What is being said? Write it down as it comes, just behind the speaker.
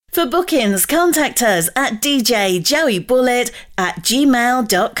For bookings, contact us at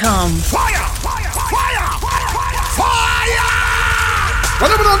djjoeybullet@gmail.com. Fire! Fire! Fire! Fire!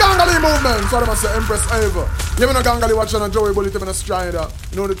 Whenever no gangali movements, what am I say? Empress Ava. You know gangali watching a Joey Bullet even a strider.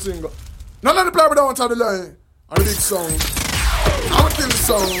 You know the thing. Now let the play down to the line. And the big sound. I will kill the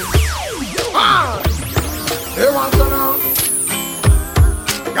sound. They want to know.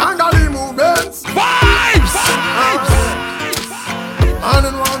 Gangali movements. Vibes!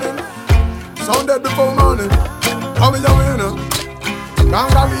 Morning. Sounded before morning. How we doing,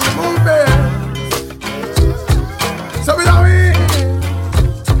 Gangali movements. So we doing.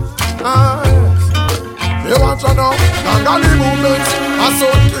 Yes. They want to know. Gangali movements. I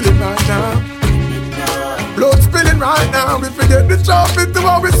saw killing right now. Blood spilling right now. We forget the jump into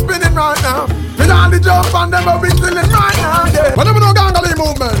what we spinning right now. We all the jump and them we killing right now. Yeah. Whenever no gangali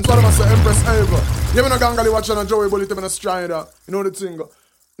movements, what am I say? Empress Ava. You know gangali watching a Joey Bullet even a strider. You know the thing.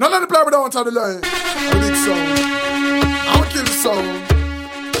 Now let the play down to the line. A big sound. I will kill the sound.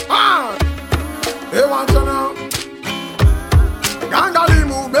 They want to know. Gangali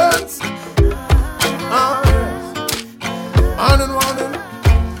movements. Yes. Morning.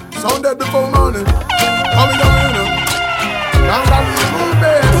 Sounded before morning. Coming down, Gangali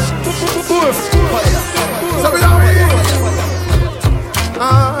movements. So we down here.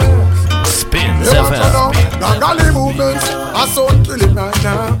 Spins FM. Gangali movements. I saw killing right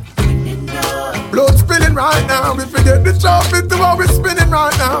now. Blood spilling right now. We forget the jump into what we spinning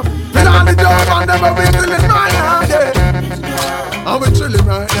right now. We on the jump and them we killing right now. Yeah. And we chilling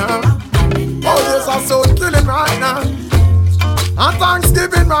right now. Oh yes, I saw killing right now. And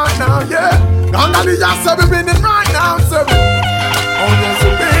Thanksgiving right now, yeah. Gangali just say we winning right now, so oh yes, we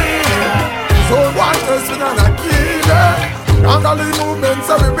win. So one person and a killer. Gangali movement,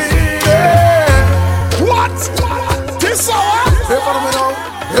 so we win. What? This hour? Hey, follow me now.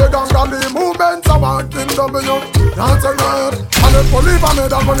 Hey, Gangali movements, I want kingdom, you know. Dance around. And if we leave, I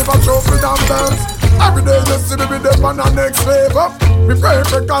made that money for trophy and bells. Every day you see me be there on the next flavor. We pray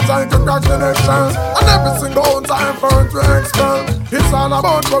for God's time to crack the next chance. And every single time for it to expel. It's all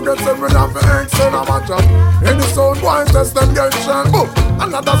about progressive, we have to excel a match up. Any sound, one test them get shell.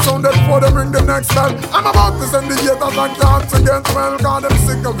 Another sound that for them ring the next bell. I'm about to send the haters and can't against well. God, them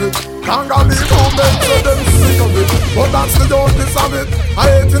sick of it. Gangali movement, so them sick of it. But that's the justice of it.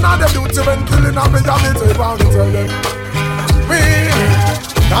 I hate in all the duty when killing a big habit. I want to tell them. We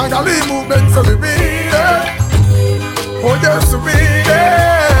Gangali movement, so we beat it. Oh yes, we beat it.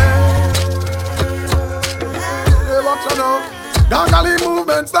 Hey, watch out now. Gangali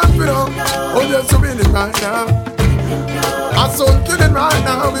movement, stand for them. Oh yes, we win it right now. I saw killing right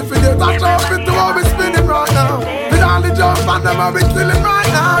now. We forget that jump into what we spinning right now. We all the jump and them we killing right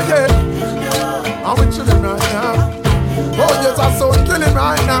now, yeah. And we chilling right now. Oh yes, I saw killing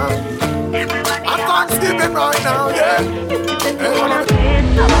right now. And Thanksgiving right now, yeah.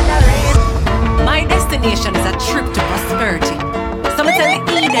 My destination is a trip to prosperity. So me tell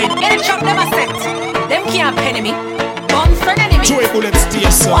the Eden, any trap them a set. Them can't penny me. One friend enemy. Joey Bullets,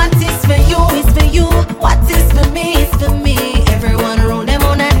 TSO. What is for you is for you. What is for me is for me. Everyone around them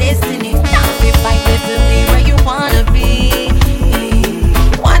on a destiny. Now if I get to be where you wanna be.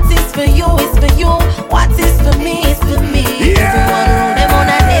 What is for you is for you. What is for me is for me. Yeah. Everyone around them on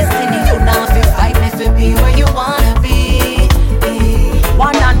a destiny. Now if I get to be where you wanna be.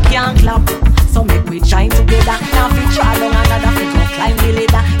 One hand can't clap, so make we join together. Now if you try long another, if you climb the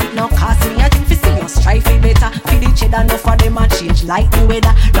ladder, it no cost me a thing to see you strive it better. Feel the cheddar, no for them a change like the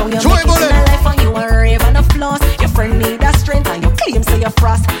weather. Now you're making a life and you a rave and a floss. Your friend need a strength and you claim say you're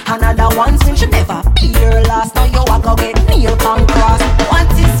frost. Another one soon should never be your last. Now you a go get nail pan cross. What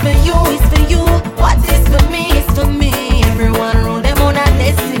is for you is for you. What is for me is for me. Everyone around them on a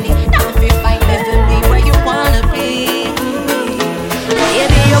destiny. Now if you find me to be where you wanna be.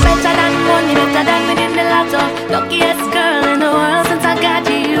 Baby, you're better than money, better than winning the lotto. Luckiest girl in the world since I got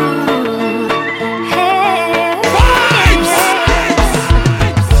you. Hey,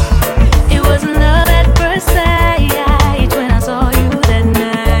 it was love at first sight when I saw you that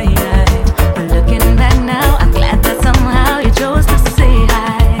night. But looking back now, I'm glad that somehow you chose to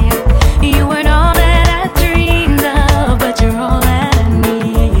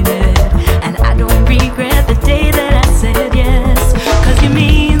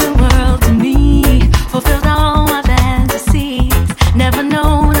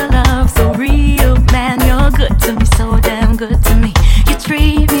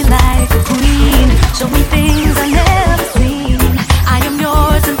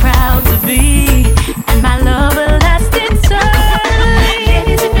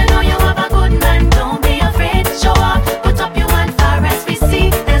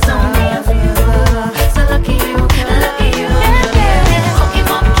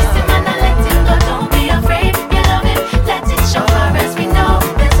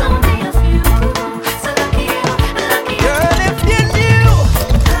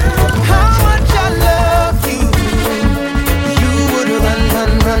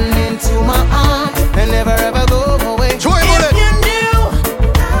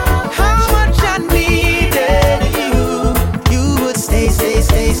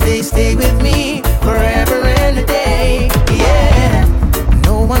stay with me forever and a day. Yeah.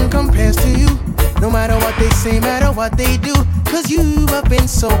 No one compares to you, no matter what they say, matter what they do. 'Cause you have been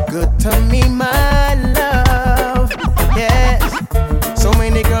so good to me, my love. Yes. So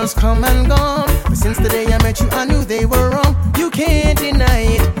many girls come and gone, but since the day I met you, I knew they were wrong. You can't deny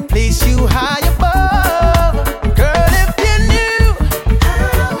it, place you high above. Girl, if you knew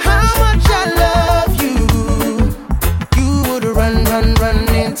how much I love you, you would run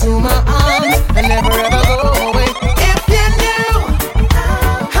into my arms and never ever go away. If you knew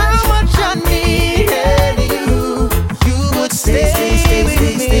how much I needed you, you would stay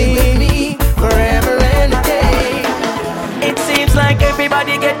with me forever and a day. It seems like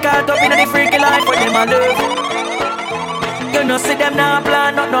everybody get caught up in the freaky life for them I love. You know see them now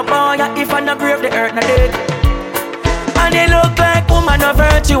plan not no boy. If I no grave the earth no dead. And they look like woman no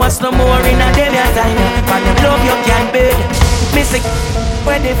virtuous no more in a them your time. But them love you can't bed. Missing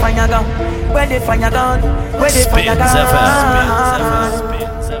where they find you gone, where they find you gone, where they find you gone.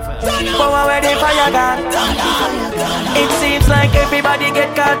 Power where they find you gone. It seems like everybody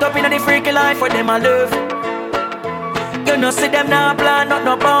get caught up in the freaky life for them I love. You know see them now plan not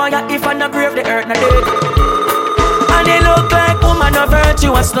no boy. If I no grave the earth no dead. And they look like woman no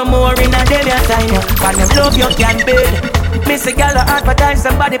virtuous no more in a them your time. But them love you can't bed. Miss a gal advertise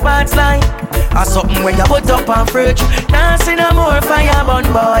somebody parts line. Or something where you put up on fridge. Now see no more fire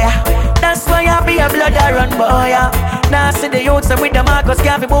burn boy. That's why I be a blood I run boy. Now see the youths with the Marcus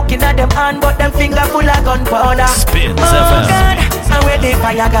can't be booking at them hand, but them finger full of gunpowder. Spins oh God, and where they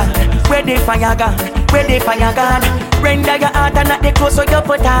fire gun, where they fire gun, where they fire gun. Render your heart and not the clothes so you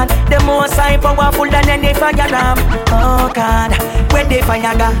put on. The most high powerful than any fire ram. Oh God, where they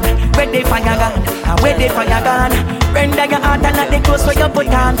fire gun, where they fire gun, and where they fire gun. Render your heart and not the clothes so you put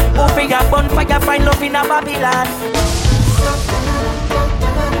on. Over your bonfire, find love in a Babylon.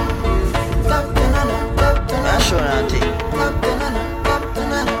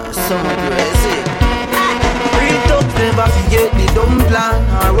 So crazy. Real talk never forget the dumb plan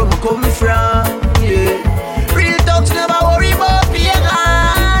or where we come from. Yeah. Real talk never worry about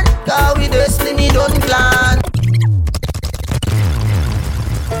pagan. 'Cause we destiny don't plan.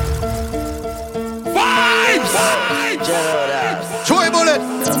 Vibes! Joy bullet! I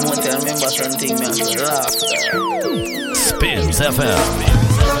remember something man laugh. Spins FM.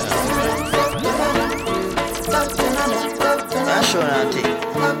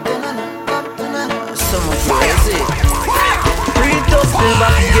 So crazy. Real talk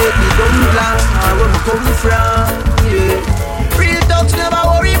never forget the dumb plan or where we come from. Yeah. Real talk never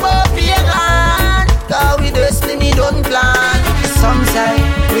worry about pagan. 'Cause we destiny don't plan. Some say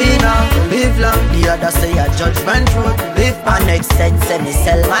we now live long, the other say a judgment road. Live my next sense and me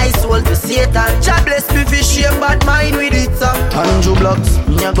sell my soul to Satan. Jah bless me for shame bad mind with it. Tanjo blocks,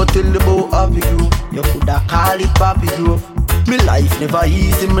 me a go tell about Happy Grove. You coulda call it Papi Grove. Me life never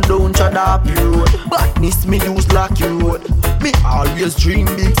easy, me don't try the happy road. Badness me use lucky road. Me always dream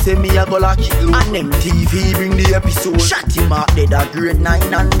big, say me a go lucky low. And MTV bring the episode. Shot him out dead at grade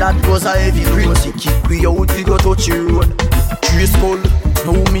 9 and that was a heavy green. She kick me out, we go touch the road. Trace skull,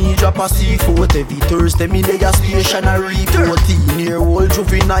 now me drop a C4. Every Thursday me lay a station a report. 14-year-old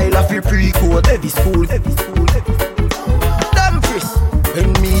juvenile a free pre-code. Every school. Damn Chris,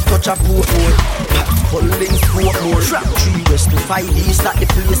 when me touch a port. Holding smoke more. Trap 3 west to 5 east at the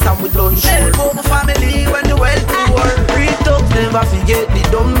place and we done show. Help for my family when the well poor. Real talk never forget the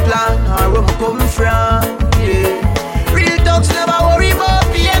dumb plan or where we come from. Yeah. Real talks never worry about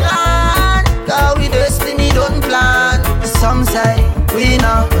pagan. 'Cause we destiny don't plan. Some say we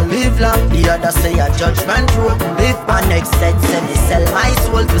now live long, the other say a judgment road. Live my next set, say me sell my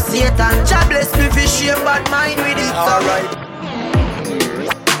soul to Satan. Jah bless me for shame bad mind with it. Alright.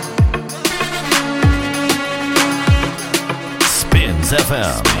 Spins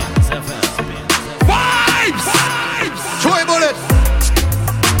FM. Vibes! Joy bullet!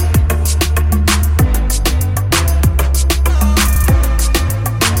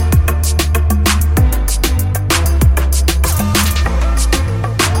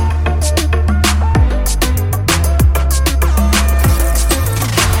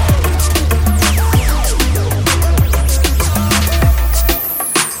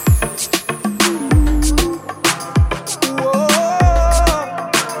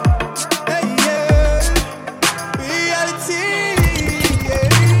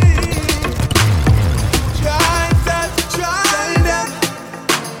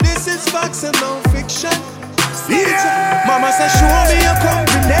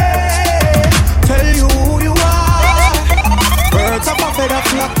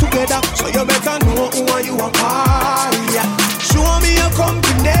 So you better know who you are. Show me your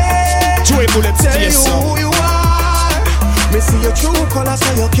company. bullets to you, so who you are. Me see your true colors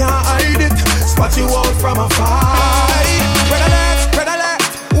so you can't hide it. Spot you out from afar. Red alert,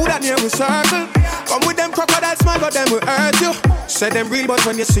 who that near we circle? Come with them crocodile smile, but them will hurt you. Say them real, but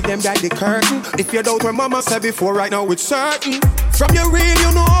when you see them guide the curtain. If you doubt what mama said before, right now it's certain. From your real,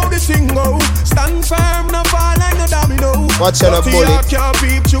 you know how the thing go. Stand firm, no fall like no domino. Watch out, bullet. Can't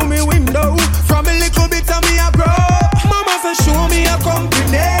peep through me window. From a little bit of me I grow. Mama say show me a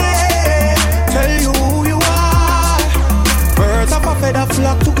company. Tell you who you are. Birds of a feather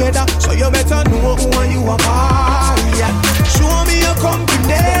flock together, so you better know who you are. Yeah. Show me a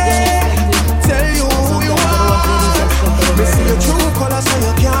company. Tell you who you are. Me see your true colors so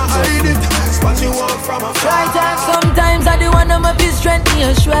you can't hide it. Spot you out from afar. Right time, sometimes I do want them up his strength in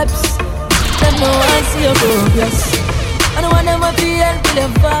your straps. Them no one see your progress. I don't want them up the help with their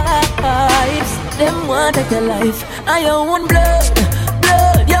vibes. Them want take your life. I your own blood,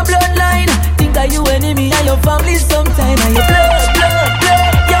 your bloodline. Think of you enemy and your family sometime. And your blood,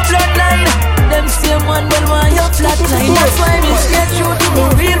 your bloodline. Them same one will want your flatline. That's why me stay true to my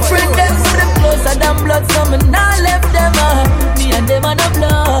real friend. Them so them closer than blood. So me not left them. Me and them are no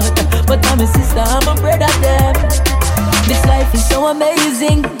blood, but I'm a sister, I'm a brother them. This life is so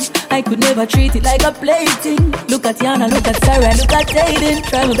amazing. I could never treat it like a plaything. Look at Yana, look at Sarah, look at Aiden.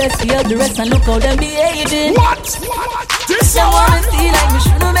 Try my best to help the rest and look how them behaving. What? This I wanna feel like me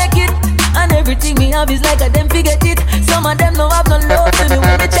shouldn't make it. And everything me have is like a them forget it. Some of them no have no love for me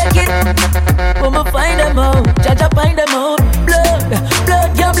when me check it. When me find them out, Jaja find them out.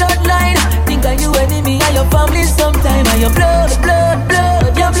 Blood, your bloodline. Think of you enemy and your family sometime. And your blood,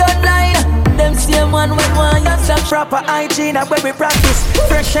 your bloodline. Them same one when one you stop. Proper hygiene and where we practice.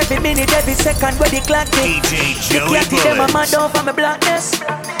 Fresh every minute, every second where the clock tick. DJ Joey You can't see them a man Bullets. down for my blackness.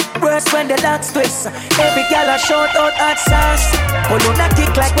 Worse when the locks twist. Every gal a shout out hot sauce. Hold on a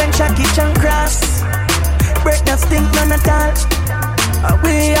kick like when Jackie Chan cross. Break that stink none at all. And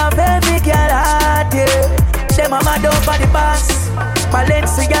we have every gal out there. Them a mad over the boss.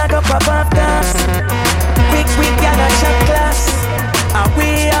 Balenciaga pop off gas. Quick gal a shot class. And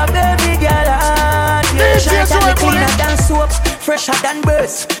we have every gal out there. Shine and cleaner than soap, fresher than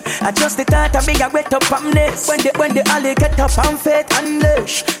burst. I just the thought of me a wet up on this. When the alley get up on faith and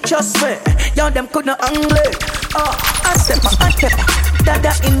lush. Trust me, y'all them could not angle it. Oh, I step,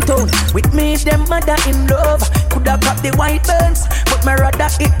 dada in tone. With me, them mother in love. Coulda pop the white burns, but my rather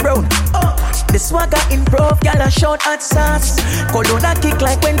it brown. Oh, the swagger improve, y'all a short hot sauce. Colonna kick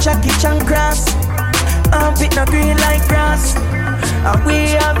like when Jackie Chan cross. Armpit no green like grass. And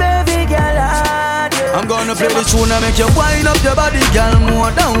we have every girl out there. I'm gonna play the tune and make you wind up your body, girl,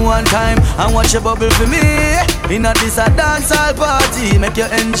 more than one time. And watch you bubble for me. In a this a dancehall party, make you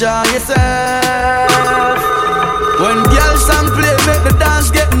enjoy yourself. When girls song play, make the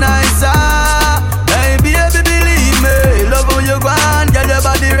dance get nicer. Hey baby, believe me, love how you go on, girl, your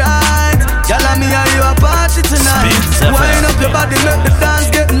body right. Girl, and me and you a party tonight. Wind up your body, make the dance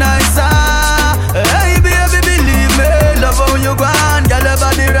get nicer. Hey baby, believe me, love how you go on, girl, your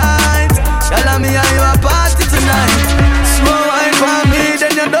body right. Girl, and me and you a party tonight. Slow wine for me,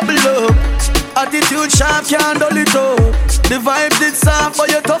 then you double up. Attitude sharp, can't dull it up. The vibes did soft,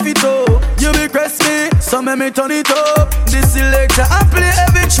 but you tough it up. You request me, so make me turn it up. This selector, I play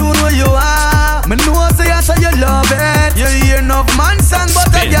every tune where you are. Me know say you say you love it. You hear enough man song,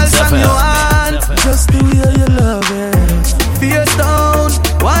 but a girl song you want. Just the way you love it. Face down,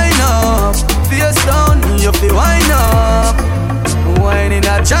 wine up. Face down, you feel wine up. Wine in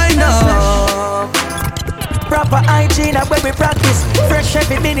a China. Proper hygiene and where we practice. Fresh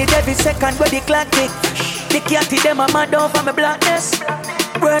every minute, every second where the clock tick. The catty them a mad over my blackness.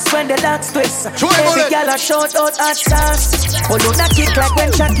 Worse when the locks twist. Every gal a shout out hot sauce. Hold on a kick like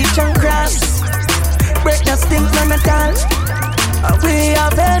when Jackie Chan cross. Break the stink none at all. And we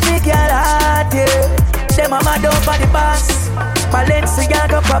have every gal out there. Them a mad over the boss.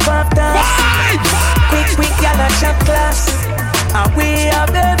 Balenciaga pop off dance. Quick gal a shot class. And we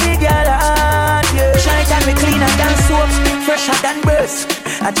have every gal out there. Shine and we cleaner than soap, fresher than burst.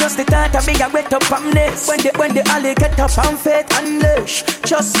 I just the thought of me a wet up on this. When the alley get up on faith and lush.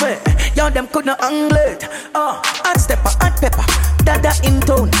 Trust me, y'all them could not angle it. Oh, hot stepper, hot pepper, dada in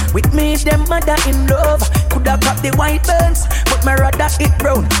tone. With me, them mother in love. Coulda pop the white burns, but my rather it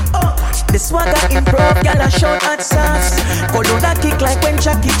brown. Oh, the swagger improve, y'all a short hot sauce. Colonna kick like when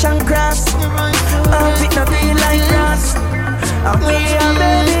Jackie Chan cross. Armpit no green like grass. And we are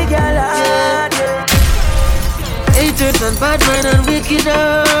baby girl out there. Hatred and bad mind and wicked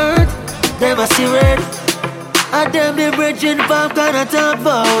heart never see red. And them the bridge in pop kinda talk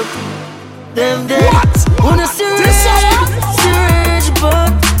about them dead. Wanna see red,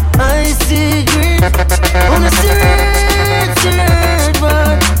 but I see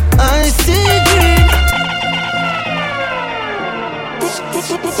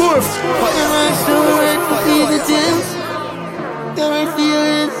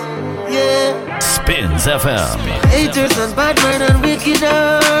Yeah. Spins FM. Haters and bad men and wicked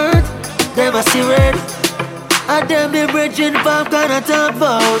heart. Them a see red. And them the bridging pop gonna talk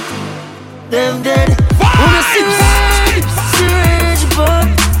about. Them dead. Wanna see red, but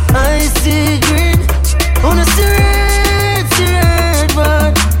I see green. Wanna see red,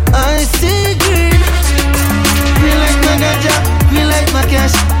 but I see green. Feel like my ganja, feel like my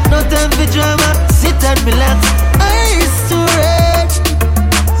cash. No time for drama, sit and relax. I see red,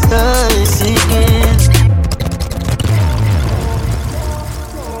 I see green.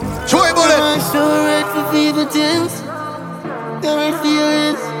 Joy bullet. I'm so red for fever things. There are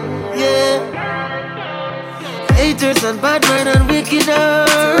feelings, yeah. Haters and bad men and wicked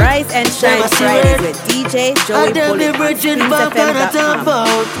heart. Rise and Shine Fridays with DJ Joey Bullet on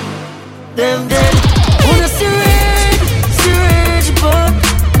SpinZFM.com. Them dead. Wanna see red, but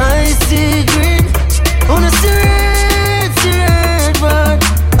I see green. Wanna see red, but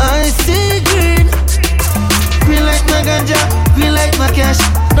I see green. Feel like my ganja, feel like my cash.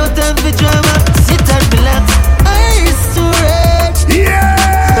 No time for drama, sit and relax. I see red, Yeah.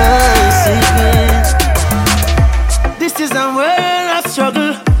 I see green. This is a world of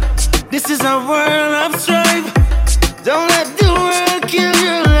struggle. This is a world of strife. Don't let the world kill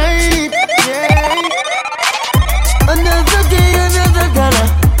your life. Yeah. Another day, another dollar.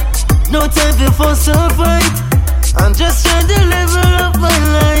 No time for fuss or fight. I'm just trying to level up my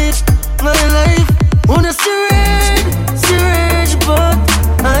life. My life. Wanna see red, but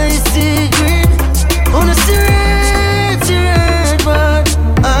I see green. Wanna see red, but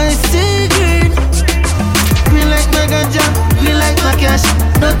I see green. Feel like my ganja, feel like my cash.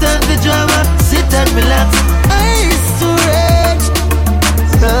 No time for drama, sit and relax. I see red,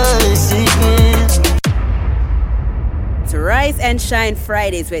 I see green. To Rise and Shine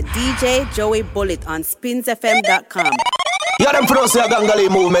Fridays with DJ Joey Bullet on SpinZFM.com. Yeah, them from say Gangali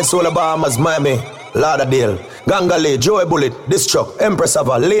movement, Solar Bahamas, Miami, Lauderdale, Gangali, Joey Bullet, this truck, Empress of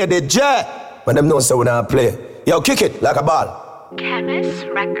a Lady J. When them know say we not play. Yo, kick it like a ball. Chemist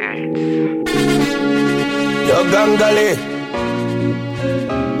Records. Yo, Gangali,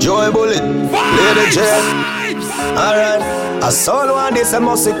 Joey Bullet, Lady J. Alright, I saw one this, I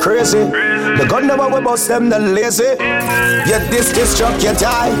must be crazy. The gun number we bust them, the lazy. Yet this truck, you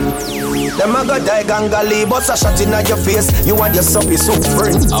die. Them a go die, Gangali, but a shot in your face. You want your soppy soup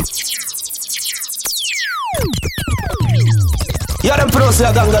friend. Yeah, them from say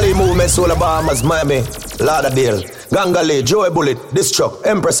Gangali movement, Solar Bahamas, Miami, Lauderdale, Gangali, Joey Bullet, this truck,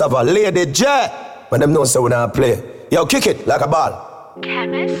 Empress of a Lady J. When them know say we not play. Yo, kick it like a ball.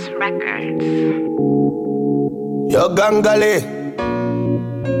 Chemist Records. Yo, Gangali,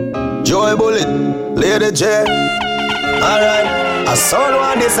 Joey Bullet, Lady J. Alright, I saw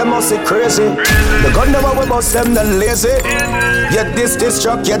one this, I must be crazy. The gun never we bust them, the lazy. Yet this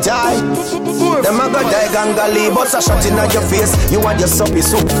truck, you die. Them a go die, Gangali, but a shot in your face. You want your soppy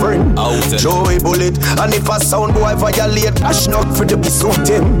soup friend. Joey Bullet, and if a sound boy violate, dash knock for the suit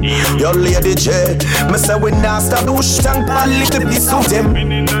him. Your Lady J, me say we not stop do stank, and little bit suit him.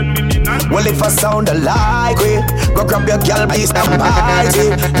 Well, if I sound alike, we go grab your girl, be stand party.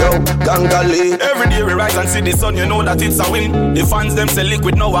 Yo, Gangali. Every day we rise and see the sun, you know that it's a win. The fans them say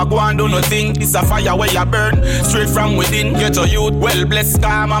liquid, now I go and do nothing. It's a fire where you burn, straight from within. Get your youth, well blessed,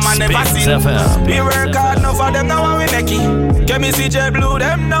 calm, man never seen. We work hard, no for them, now we make it. Get me CJ Blue,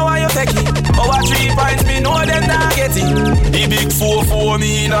 them now you take it. Our 3 points, me know them not get it. The big 4-4,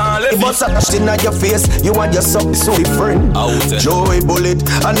 me nah let it. But a dash in your face, you want your soppy soup friend. Joey Bullet,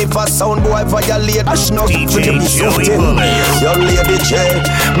 and if a sound boy violate, dash knock for the suit him. Your Lady J,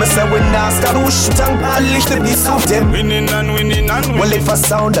 me say we not stop do stank, and little bit suit him. Winning and winning and winning. Well, if I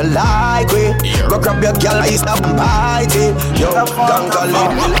sound alike, we go grab your girl, I stop party. Yo, Gangali.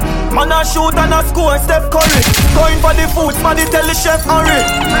 Man a shoot and a score, Steph Curry. Going for the food, man, tell the chef Harry.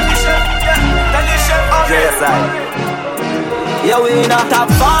 Tell the chef Harry. Yes, I. Yeah, we in a top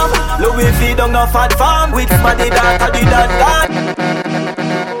farm. Louis feed on the fat farm. With body that I did that.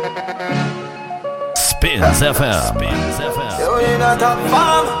 Spins FM. Yeah, we in a top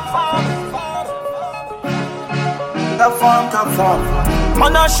farm. Top farm.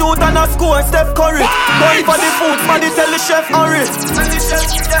 Man a shoot and a score, Steph Curry. Going for the food, man, tell the chef Harry. Tell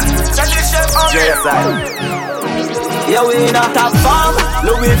the chef Harry. Yes, I. Yeah, we in a top farm.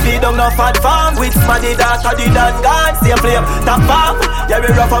 Louis feed on the fat farm. With body that I did that God. Same flame, top farm. Yeah, we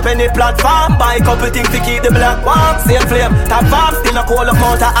rough up any platform. Buy a couple things to keep the black warm. Same flame, top farm. Still a cold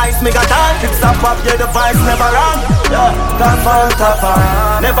amount of ice, me got on. Chips up, yeah, the vibes never wrong. Top farm.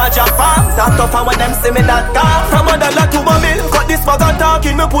 Never jump farm. That tough and when them see me that calm. From $1 to $1 million. Cut this bag and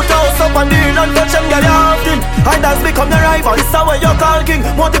talking. Me put a house up on the hill and touch them get you often. Hiders become the rival. This is how you call king.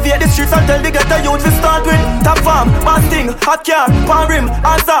 Motivate the streets and tell the ghetto youth to start with. Top farm, bad thing, hot car, pan rim,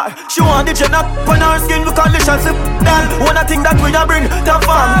 answer. She want the gin up on her skin. We call the shots if down. One thing that we a bring. Top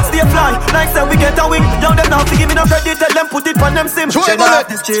farm, stay fly. Like say we get a wing. Young them now to give me no credit. Tell them put it on them sim. Shed off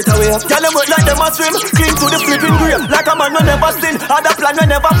the straight away. Tell them work like them a swim. Clean to the flipping grave. Like a man we never sin. Other plan we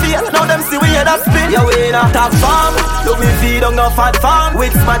never fail. Now them see we hear that spin. Yeah, we in a top farm. Look me feed on a fat farm.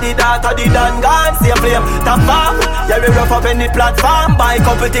 With smaddy data, the dan gone. Same flame. Top farm. Yeah, we rough up any platform. Buy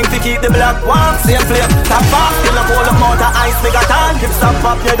couple things to keep the black warm. Same flame. Top farm. Still a cold amount of ice we got on. Keep some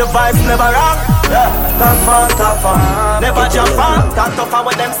pop, yeah, the vibes never rock. Yeah, top farm. Never jump on. Top tough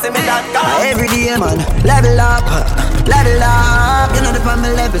when them see me that gone. Every day, man, level up. Level up. You know the family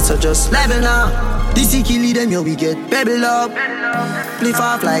level, so just level up. This is kill them, yo, we get pebble up. Flip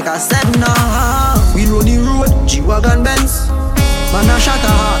off like a 7 now. We run the road, G-Wagon Benz. Man a shot a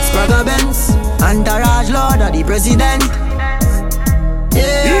heart, Sprague Benz. Entourage Lord of the President.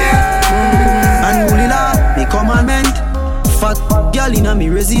 Yeah. And Holy Lord, me commandment. Fat girl in a me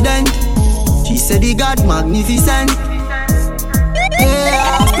resident. She said he got magnificent.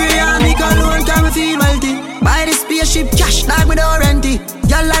 Yeah. Spray on me cologne, can me feel wealthy. Buy the spaceship cash like me don't rent it.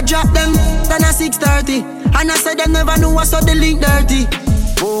 Y'all a drop them, then a 6:30. And I said them never know what's up the link dirty.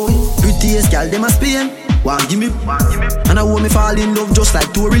 Boy, prettiest girl them a Spain. Want give me, and I want me fall in love just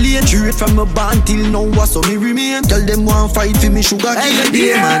like Tory Lane. Straight from my band till now, what's so me remain. Tell them want fight for me sugar cane.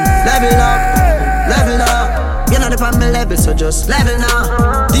 Hey, man, level up. You know the family level, so just level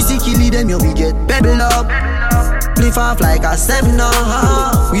now. This is kill them, yo, we get pebble up. Flip off like a 7 now.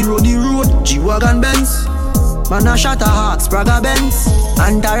 We run the road, G-Wagon Benz. Man a shot a heart, Sprague Benz.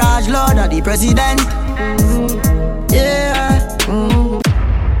 Entourage Lord of the President. Yeah.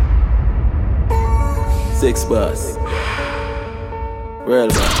 6 bars. Real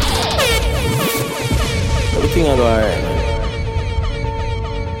bars. Everything I go alright, man.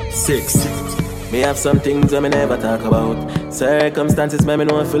 6. Me have some things I me never talk about. Circumstances me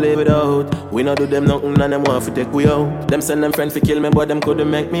know if we live it out. We not do them nothing and them want to take we out. Them send them friends to kill me but them couldn't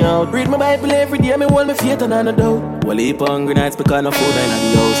make me out. Read my Bible every day, me hold me faith and I no doubt. Well, heap hungry nights because no food in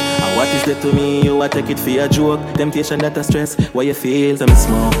the house. And what is that to me? You a take it for a joke. Temptation that a stress. What you feel to me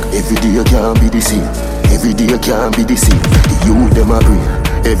smoke. Every day can't be the same. Every day can't be the same. The youth them agree.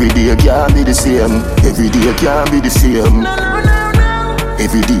 Every day can't be the same. Every day can't be the same.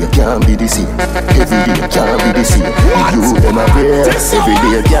 Every day can't be the same. Every day can't be the same. The youth them agree. Every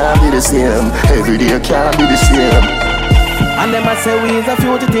day can't be the same. Every day can't be the same. And them a say we is a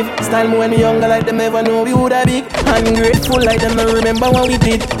fugitive. Style me when me younger like them never know we woulda big. Ungrateful like them no remember what we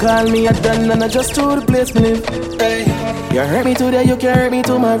did. Call me a done and I just to the place me live. Hey, you hurt me today, you can hurt me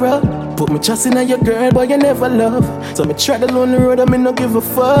tomorrow. Put me trust in your girl, but you never love. So me try the lonely road and me no give a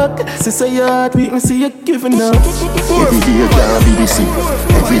fuck. Sister, your heart weak, me see you giving up. Every day can't be the same.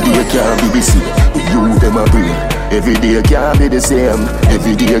 Every day can't be the same. The youth them a bring. Every day can't be the same.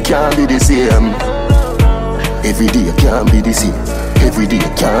 Every day can't be the same. Every day can't be the same. Every day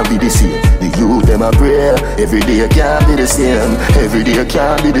can't be the same. The youth them a pray. Every day can't be the same. Every day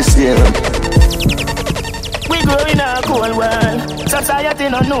can't be the same. We grow in a cold world. Society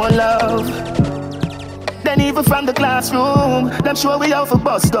no know love. Then even from the classroom, them show we out for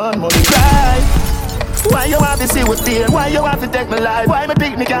bust down money cry. Why you have to see with fear? Why you have to take my life? Why my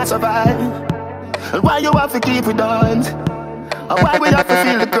picnic can't survive? And why you have to keep it on? And why we have to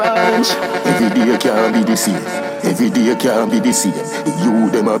feel the crunch? Every day can't be the same. Every day can't be the same. The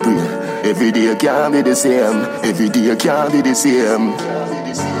youth them a pray. Every day can't be the same. Every day can't be the same.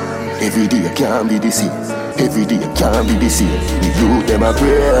 Every day can't be the same. Every day can't be the same. The youth them a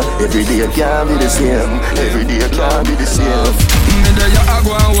pray. Every day can't be the same. Every day can't be the same. Me there ya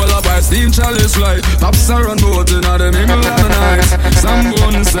go and hold up by steam chalice light. Pops are on boat in the middle of the night. Some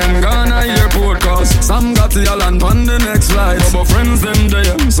gun send Ghana airport cause some got the island on the next flight. But friends them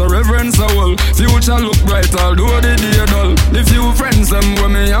there, so reverence a whole. Future look bright although the day dull. The few friends them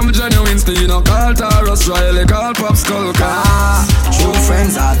when me am genuine still no call Taurus Riley, call Pop Skull. True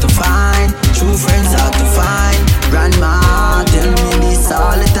friends hard to find. True friends hard to find. Grandma tell me this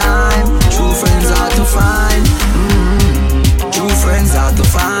all the time. True friends hard to find. True friends hard to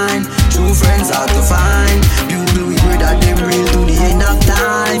find. True friends hard to find. People we pray that them real to the end of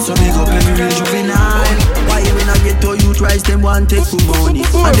time. So big up every real juvenile. Why when I get to youth rise them want take for money.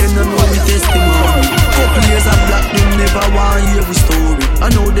 And them don't know we testimony. Couple years of black them never never want hear we story. I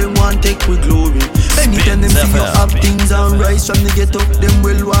know them want take we glory. Anytime them see you have things and rise from the ghetto, them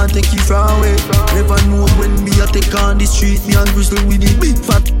will want take you far away. Never know when me a take on the street, me and Gristle with the big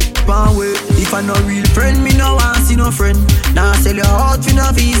fat power. If I no real friend, me no want see no friend. Now sell your heart for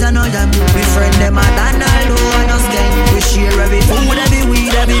no visa, no jam. We friend them a Donald and no scam. We share every food, every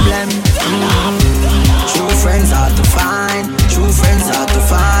weed, every blem. True friends hard to find. True friends hard to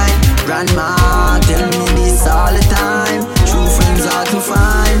find. Grandma tell me this all the time. True friends hard to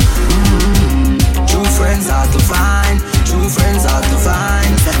find. True friends hard to find. True friends hard to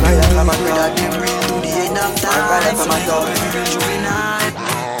find. That them real to the end of time. So we go real juvenile.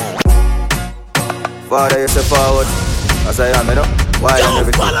 Father, you step forward. As I am, you know. Why and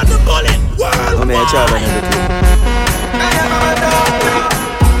everything. Follow the bullet. I'm a child and everything.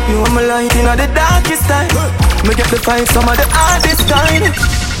 You want my light in the darkest time. Me get the fight some of the hardest kind.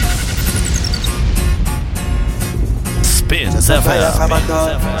 Spins FM.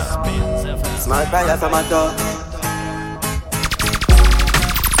 Smart fire from my dog.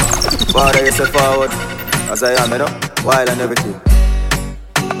 Father, you step forward. As I am, you know. Wild and everything.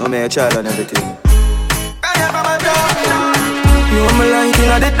 I'm a child and everything. You want my light in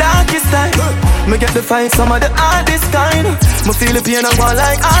the darkest time. Me get the fight some of the hardest kind. Me feel the pain and go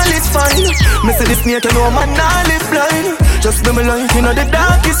like all is fine. Me see the snake and know man not live blind. Just be my light in the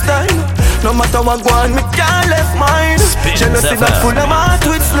darkest time. No matter what go on, me can't left mine. Jealousy that full of heart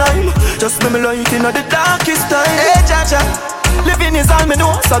with slime. Just be my light in the darkest time. Hey Jaja, living is all me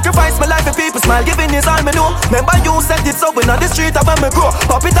know. Sacrifice my life for people smile. Giving is all me know. Remember you said it so when on the street of when me grow.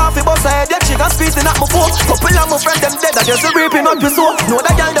 Pop it off, it bust a head, yeah, chicken squeezing at my phone. Couple of my friends them dead, I just reaping up your soul. Know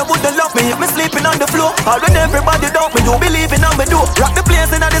that girl that wouldn't love me if me sleeping on the floor. All when everybody doubt me, you believing on me do. Rock the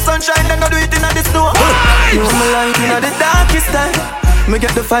place in the sunshine, then I do it in the snow. You want my light in the darkest time. Me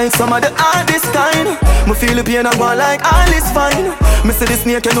get the fight some of the hardest kind. Me feel the pain and go like all is fine. Me see the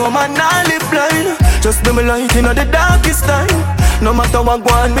snake and know man not live blind. Just be my light in the darkest time. No matter what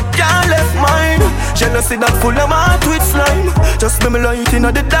go on, me can't left mine. Jealousy that full of heart with slime. Just be my light in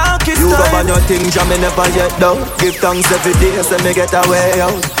the darkest time. You go on your things and me never yet down. Give thanks every day so me get a way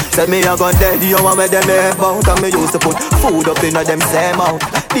out. Said me a gun dead, you want me them about. And me used to put food up in a them same out.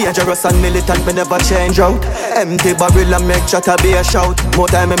 Dangerous and militant, me never change out. Empty barrel and make shot a be a shout.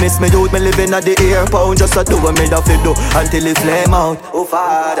 More time me miss me youth, me living at the airport. Just a do what me have to do until it flame out. Oh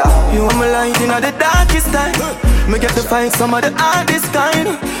Father, you want my light in the darkest time. Me get the fight some of the hardest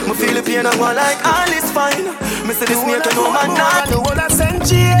kind. Me feel the pain and go like all is fine. Me see the snake and no man not. The whole of St.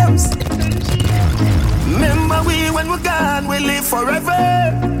 James. Remember we when we're gone, we live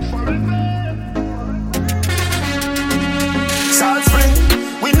forever. Salt Spring,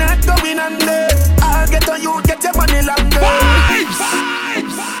 we not going under. I'll get on you, get your money longer. Vibes.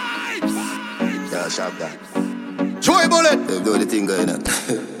 Yeah, sharp that. Joy Bullet. They do the thing going on.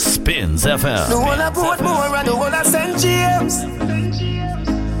 Spins FM. The whole of Portmore and the whole of St. James.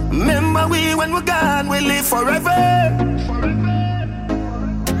 Remember we when we're gone, we live forever.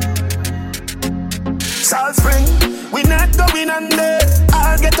 Salt Spring, we not going under.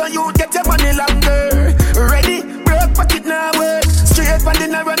 I'll get on you, get your money longer. Ready, broke pocket now work. Straight from the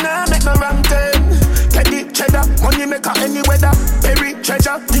narrow now, make no wrong turn. Teddy cheddar, money maker any weather. Perry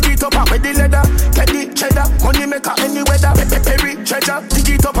treasure, dig it up with the leather. Teddy cheddar, money maker any weather. Perry treasure,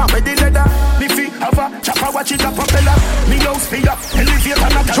 dig it up with the leather. Liffy have a chopper, watch it a propeller. Me house speed up, elevator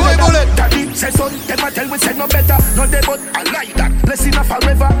not a Joy Bullet. Daddy say son, them a tell we say no better. No they but I like that, blessing a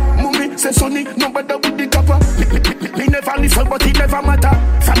forever. Mummy say sonny, no better with the copper. Me never listen but it never matter.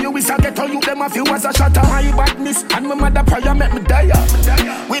 From you is a ghetto, you them a few as a shatter. My badness and my mother prayer make me die.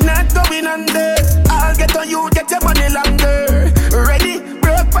 We not going under. I'll get on you, get your money longer. Ready,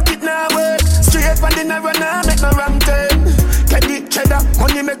 broke pocket now work. Straight from the narrow now, make no wrong turn. Teddy cheddar,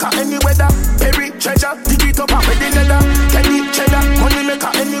 money maker any weather. Perry treasure, dig it up with the leather. Teddy cheddar, money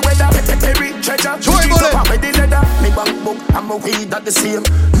maker any weather. Perry treasure, dig it up with the leather. Me bank book, I'm a weed at the same.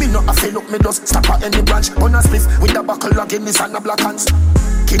 Me not a fill up, me just stop at any branch. On a spliff with a buckle of Guinness and a black hands.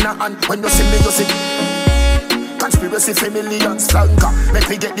 Kina and when you see me, you see. Conspiracy family and slanker. Make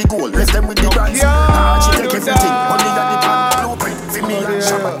me get the gold, left them with the brands. She take everything, money at the pan. Blueprint for me and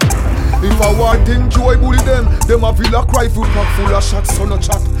Shabba. If I want to enjoy bully them a feel a cry full pack full of shots, so no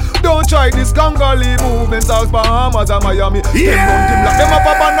chat. Don't try this Kangali movements out Bahamas and Miami. Yeah. Them like them up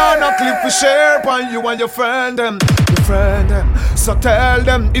a banana cliff for share on you and your friend them. Your friend them. So tell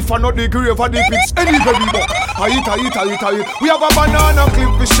them if I not the grave or the pits anywhere we walk. I eat. We have a banana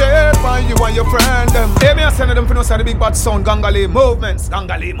clip we share on you and your friend them. Hey, me I send them for no say the big bad sound gangale movements.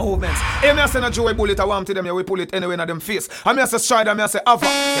 Hey, me I send a Joey bullet I want to them, yeah, we pull it anyway in them face. I me I say Strider, me I say Ava.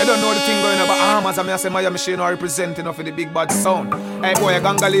 You don't know the thing going on about armors. I me I say Miami Machine are representing for the big bad sound. Hey boy,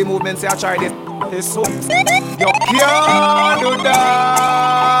 gangale movements, say I try this. It's so you can't do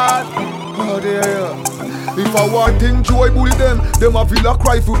that. Oh dear. If I want thing Joy bully them a villa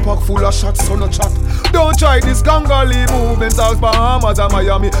rifle pack full of shots on a chat. Don't try this gangali movements as Bahamas and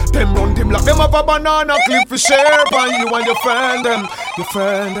Miami. Them run them like them have a banana clip for share on you and your friend them.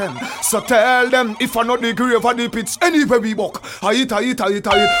 So tell them if I not the grave or the pits anywhere we walk. I eat. We have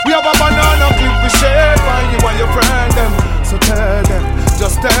a banana clip for share on you and your friend them. So tell them,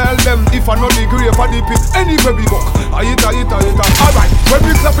 just tell them if I not the grave or the pits anywhere we walk. I eat. Alright, when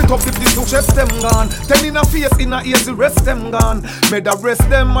we clap it up if this chest them gone. Then in a face, in a ears, the rest them gone. Made the rest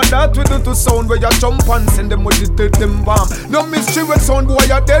them and that we do to sound where you jump and send them with the them bomb. No mystery with sound boy,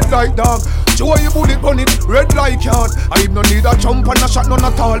 you dead like dog. Joy you bullet on it, red like yard. I no need a jump and a shot none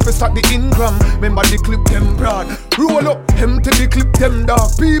at all. We start the Ingram, remember the clip them broad. Roll up, him till the clip them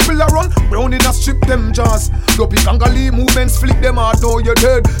dark. People are run, round in a strip them jaws. Dopey gangali movements, flip them hard, know you're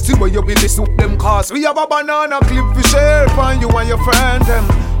dead. See where you be this up them cars. We have a banana clip we share for you and your friend them.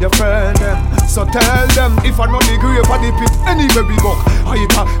 So tell them if I not the grave or the pit anywhere we walk. I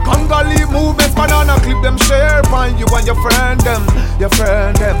eat a gangali movements, banana clip them share for you and your friend them.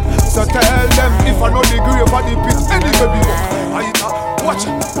 So tell them if I not the grave or the pit anywhere we walk. I eat a watch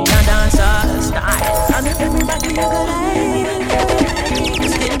it. Your dancehall style, and everybody you go like.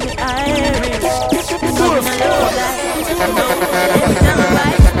 Still the Irish, coming along like. Every time I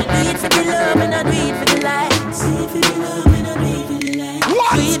fight, do it for the love and I do it for the lights. Do it for the love and I do it for the lights.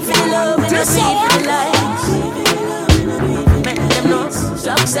 Do it for the love and I do it for the lights. Make them know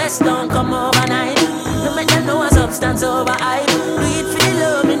success don't come overnight. No make them know a substance over hype. Do it for the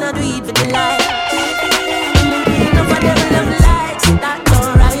love and I do it for the lights. No for them love lights, that's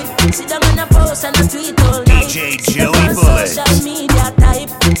alright. See them in a post and a tweet all night. DJ Joey Bullet. Social media type.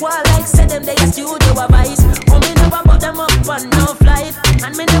 While like say them they a studio advice. Oh me never put them up on no flight.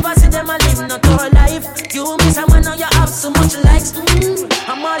 And me never see them a live no tour life. You miss someone now you have so much likes.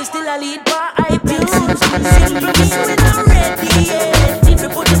 I'm always still a lead by iTunes. Simple me when I'm ready, yeah. If you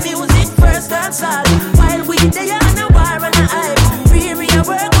put the music first, that's all. While we there on a bar and a hype. Free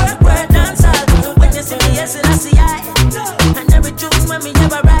work, dance all. When you see me, yes, and I see I. And every tune when me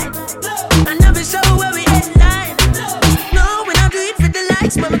ever write. And every show where we headline. No, we not do it for the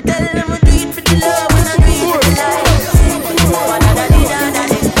likes, but me tell them we do it for the love. And I do it for the likes.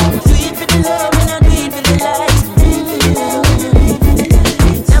 Do it for the love and I do it for the likes.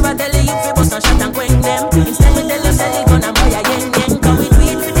 Never tell you if you bust a shot and quench them. Instead me tell you sell it gonna buy a yen. Cause we do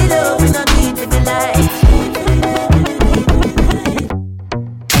it for the love and I do it for the likes.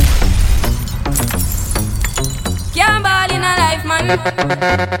 Can't ball in a life, man.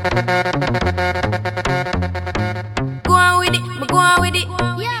 Go on with it.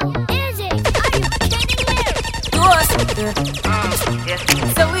 Yo, easy. Are you kidding me? Yeah.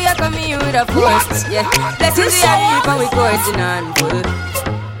 So we are coming here with a force. Yeah. Blessings we are deep and we coursing on full.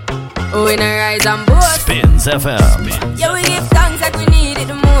 Oh, we not rise and boast. Spins FM. Yeah, we give thanks like we need it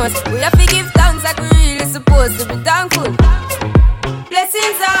the most. We have to give thanks like we really supposed to be thankful.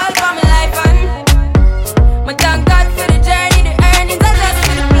 Blessings all for my life and my thank God for the journey, the earnings and just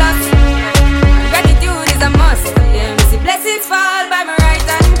for the plus. Gratitude is a must. Yeah, we see blessings fall by my right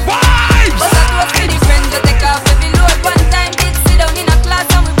hand. But that was for the friends that take off every load. One time did sit down in a class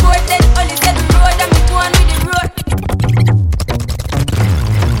and we bored then only said the road and we go on with the road.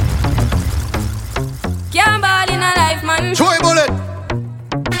 Can't ball in a life, man. Joy bullet.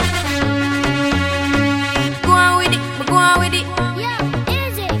 Go on with it. Yo,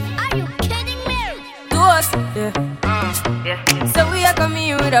 easy. Are you kidding me? Yeah. So we are coming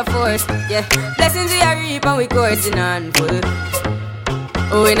here with a force. Yeah. Blessings we are reap and we coursing on full.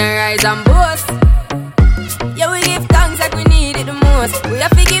 Oh, we not rise and boast. Yeah, we give thanks like we need it the most. We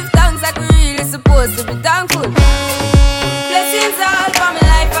have to give thanks like we really supposed to be thankful. Blessings all for my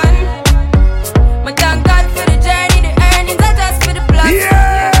life and my thank God for the journey, the earnings are just for the plus.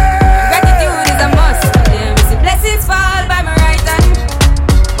 Yeah. Gratitude is a must. Yeah, we see blessings fall by my right hand.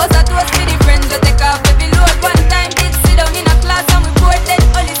 But that was for the friends that take off every load. One time did sit down in a class and we bored then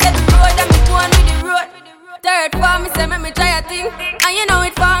only said the road and we go on with the road. Third form, me say make me try a thing. And you know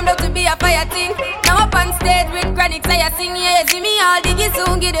it formed out to be a fire thing. Now up on stage with chronic say I sing. Yeah, see me all diggy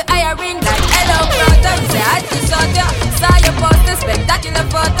soon get the higher ring. Like hello brother, you say I just shot ya. Saw your poster, spectacular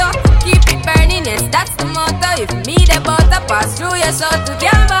photo. Keep that's the motto. If me the butter pass through your soul to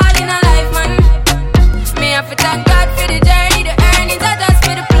get ball in a life, man. Me have to thank God for the journey, the earnings are just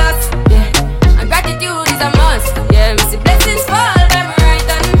for the plus. Yeah, and gratitude is a must. Yeah, me see blessings fall by my right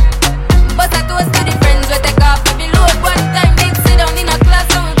hand. But I toast to the friends we take off every load. One time they sit down in a class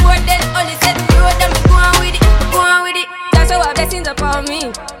and we board, then only said the road and me go on with it, go on with it. That's how our blessings upon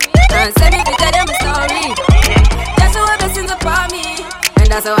me. And send me to tell them a story. That's how our blessings upon me. And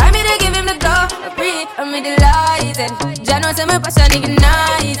that's how I made to give him the glory. I'm with the light and Jah knows my passion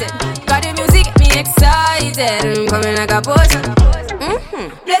ignited. Got the music get me excited. I'm coming like a potion.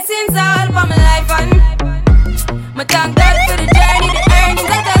 Blessings all for my life and my thank God for the journey, the earnings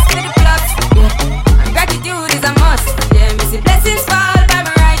are just for the plus. Yeah, and gratitude is a must. Yeah, me see blessings fall by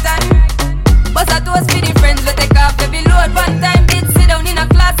my right hand. But I toast for the friends we take off every load. One time did sit down in a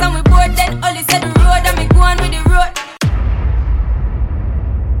class and we board, then only said the road and me go on with the road.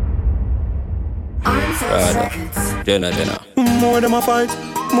 Jenna. More them a fight,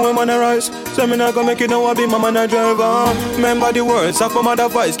 more man a rise. So me not gonna make it now I be my man a driver. Remember the words of my mother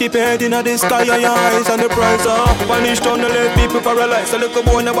voice. Keep your head in the sky and your eyes on the prize. Vanish down the let people paralyze. So look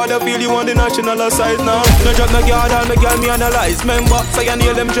boy nobody feel you on the national side now. No drop no guard, all me girl me analyze. Remember, say I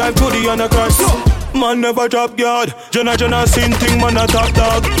nail them drive to the Antichrist. Man never drop guard. Jenna seen thing man a top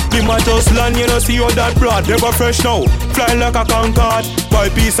dog. The man just land, you know see how that blood. Never fresh now, fly like a Concorde. Buy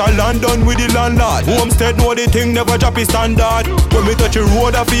piece of land done with the landlord. Homestead know the thing never drop his standard. When me touch the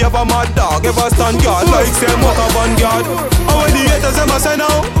road I feel have a mad dog. Ever stand guard like say walk a vanguard. And when the haters them a say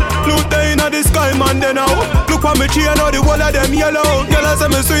now, look there inna the sky man they now. Look on me chain now the whole of them yellow. Girl I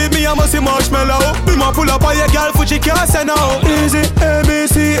say me sweet me I must see marshmallow. Me ma pull up on your girl for she can't say now. Easy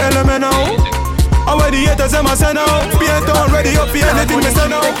ABC element now. And when the haters them a say now, Spain town ready up for anything me say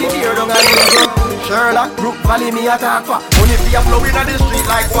now. Sherlock, Brook Valley me attack for. Money fee a flow inna the street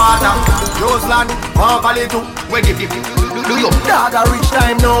like water. Roseland, Palm Valley too. Where give do you? Dog a rich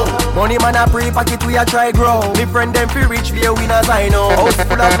time now. Money man a pre pocket we a try grow. Me friend them fi rich be a winners I know. House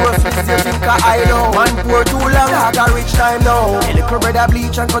full of groceries you think I know. Man poor too long, dog a rich time now. A little brother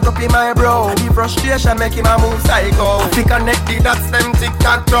bleach and cut up in my bro. And the frustration make him a move psycho. Fi connect the dots them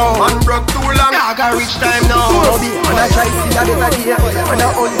tic-tac-toe. Man broke too long, dog a rich time now. Man a try see a better day. Man a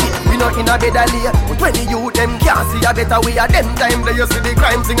hunt it, we not in a better lay. But when the youth them can't see a better way. A them time they you see the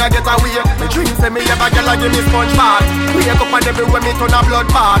crime thing a get away. Me dream say me ever get a give me sponge bath. Wake up and everywhere me turn a blood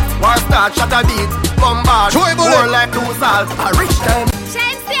bath. War start, shot a beat, bombard. More like two salt, a rich time.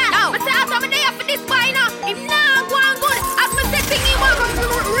 Chance here, but say after me there for this boy now. Him now go on good. As me setting him up,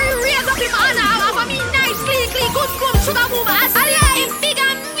 raise up him honor. After me nice, clean, good, sugar woman. As him big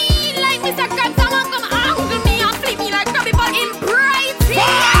and mean like Mr. Krabs. Someone come angle me and flip me like Krabby, but in bright.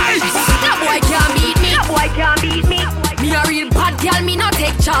 That boy can't beat me. Me a real bad girl, me not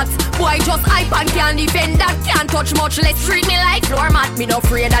take shots. Boy just hype and can't defend that. Can't touch much, let's treat me like floor mat. Me no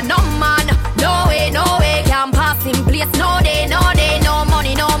afraid of no man. No way, can't pass in place. No day, no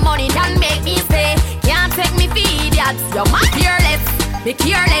money can make me stay. Can't take me for idiots. You're my fearless, be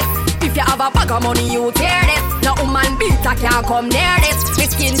careless. If you have a bag of money, you tear this. No woman beater can't come near this. Me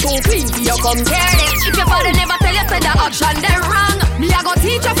skin too clean for you come tear this. If your father never tell you say the action they wrong, me I go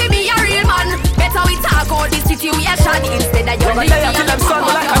teach you to be a real man. Better we talk about the situation instead of you leave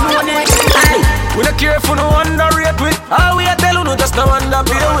me. We not careful no underrate with. All we a tell you no just no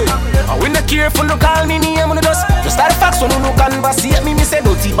underpay with. We not careful no call me name no just start facts so no conversate me. Me say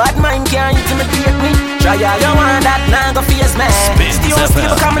dirty bad mind can't intimidate me. Try all you want that now go face me.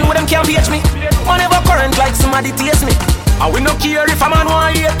 Still coming with them can't page me. On ever current like somebody taste me. And we no care if a man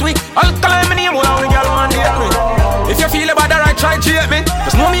want hate we. I'll call me name when a girl want date me. If you feel about that right try to hate me.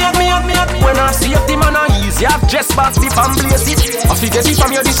 Just know me hug me. When I see if the man a easy have just box beef and blaze it. I forget it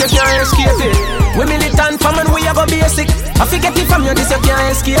from you this you can't escape it. We militant from and we a go basic. I forget it from you this you can't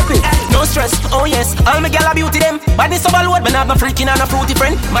escape it. No stress, oh yes, all me gal a beauty them. Badness of all word, but have no freaking and a fruity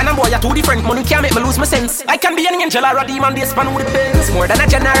friend. Man and boy are too different, money can't make me lose my sense. I can be an angel or a demon, they span with the pens. More than a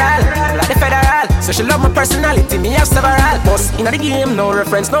general, like the federal. So she love my personality, me have several. Boss in the game, no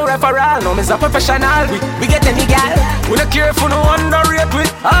reference, no referral. No, me's a professional, we get any gal. We not careful, no underrate with.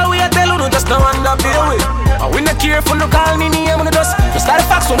 All we a tell you, no just no underpay with. We not careful, no call me name, no just start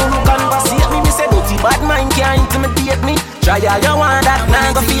facts, so no conversate me. Me say dirty bad mind can't intimidate me. Try all you want that,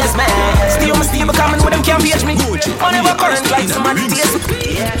 now go face me. Still coming with them can't page me. On ever current like somebody taste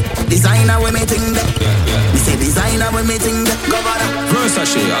me. Designer when me think that. Me say designer when me think that. Governor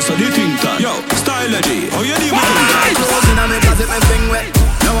Versace, I saw the think that. Yo, Stylegy, how you deal with that? Clothes inna me closet me fling wet.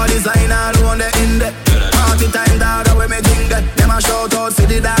 Now a designer alone the in there. Party time dog when me think that. Them a shout out see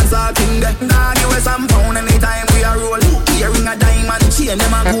the dancehall thing that. Dog you some pound anytime we a roll. Earring a diamond chain chain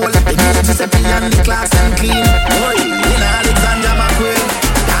them a gold. The new Giuseppe and the class and clean. Boy, in Alexander McQueen.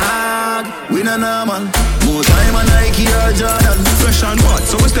 Dog, we no normal. More time on Nike or Jordan. Fresh and hot,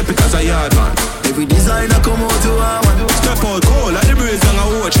 so we step it as a yard man. Every designer come out to our one. Step out cold like the breeze on a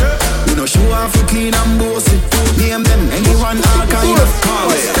watch. We no show off for clean and bossy. Name them, anyone, all kind of.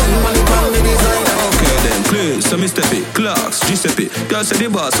 Okay then, please, so me step it. Clarks, Giuseppe. Girl say the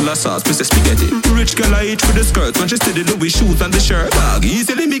boss full of sauce, piece of spaghetti. Rich girl I eat for the skirt. When she steady Louis shoes and the shirt. Bag,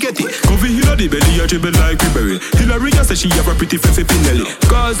 easily me get it. Coffee hill of the belly, I dribble like Ribery. Hillary say she have a pretty fifi Pinelli.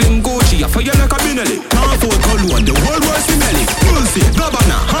 Cause in Gucci, I fire like a Benelli. Now for Cologne, the whole world smelly. You'll see,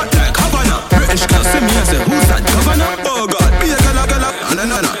 Gabbana, hot like Havana. British girl see me and say, who's that governor? Oh God, be a gala, na.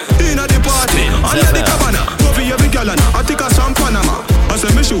 Inna the party, under the cabana. Coffee every galana, I take a some Panama. I say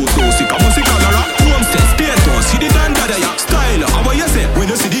me shoes so sick, I must see cholera. Home says, stay don't see the dandada ya. Style, how you say, when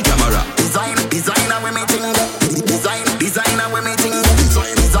you see the camera. Designer when me ting. Designer when me ting.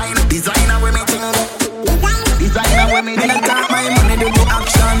 Designer when me ting. Designer when me ting. Me got my money do the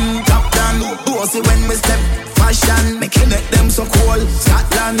action. Top down, bossy when we step. Fashion, make you make them so cool.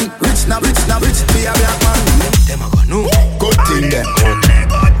 Scotland, rich, be a black man. Them a go no. Good thing there.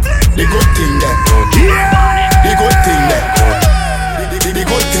 The good thing there. The good thing there. The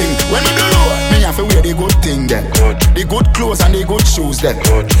good thing. When me do low, me have to wear the good thing there. The good clothes and the good shoes there.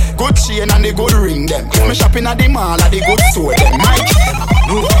 Good chain and the good ring them. If me shopping at the mall at the good store them. Mike, them a go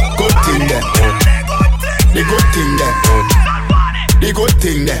no. Good thing there. The good thing there. The good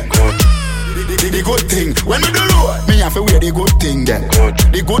thing there. The good thing. When me do low, me have to wear the good thing then.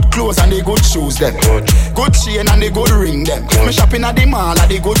 The good clothes and the good shoes then. Good chain and the good ring them. Me shopping at the mall at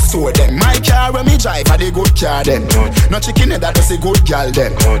the good store then. My car when me drive at the good car then. No chicken head that does a good gal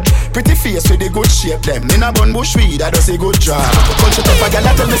then. Pretty face with the good shape them. In a bun bush weed that does a good job. Punch it up a gal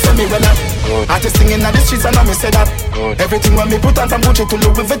that tell me say me well up. Artist singing at the streets and I me say that. Everything when me put on from Gucci to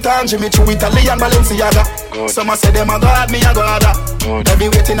Louis Vuitton, Jimmy Choo, Italian, Balenciaga. Some a say them a god, me a go other. Every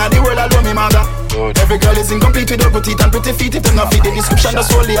waiting at the world I love me mother. Every girl is incomplete with her good teeth and pretty feet. If you not fit the description, that's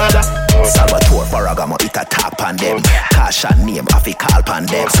all the other. Salvatore Farragamo, it a tap on them. Cash and name, I fi call pan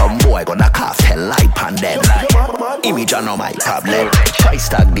them. Some boy gonna cough hell light pan them. Image are no my problem. Price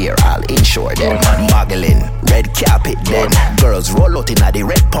tag there, I'll insure them. Muggling, red carpet them. Girls roll out inna the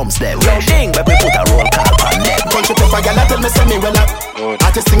red pumps them. Yo ding, but we put a roll call pan them. Country pepper girl, I tell me say me well up.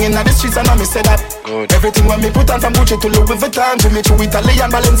 Artist singing at the streets and I me say that. Everything when me put on from Gucci to Louis Vuitton, Jimmy Choo,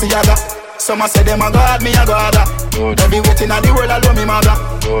 Italian, Balenciaga. Some a say them a god, me a go other. Every waiting at the world I love me mother.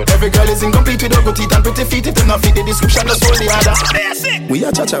 Every girl is incomplete with her good teeth and pretty feet. If you not fit the description, that's all the other. We a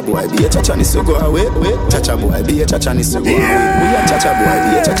cha-cha boy, be a cha-cha needs to go away. Cha-cha boy, be a cha-cha needs to go away. We a cha-cha boy,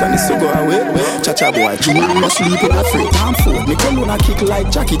 be a cha-cha needs to go away. Cha-cha boy, jewelry no sleep in a free time food. Me call on a kick like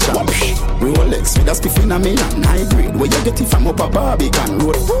Jackie Chan. Rolex with a spiff in a me and high grade. Where you get it from up a Barbican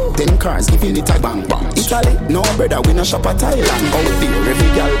road. 10 cars giving it a bang bang. Italy, no brother, we no shop at Thailand. Out there, every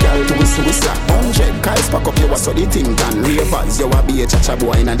gal to whistle. 100 guys pack up your so the thing can ravers. You a be a cha-cha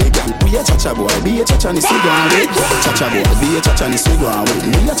boy in a the gang. We a cha-cha boy, be a cha-cha needs to go away. Cha-cha boy, be a cha-cha needs to go away.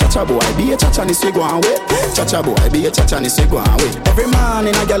 We a cha-cha boy, be a cha-cha needs to go away. Cha-cha boy, be a cha-cha needs to go away. Every man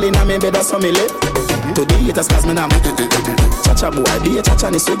in a gal in a me bed that's how me live. To the haters cause me now cha-cha boy, be a cha-cha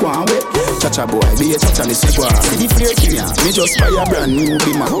needs to go away. Cha-cha boy, be a cha-cha needs to go away. See the flare king ya, me just buy a brand new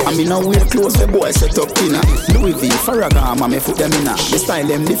Beamer. And me now wear clothes the boy set up dinner. Louis V, Farragamo, me put them in a. Me style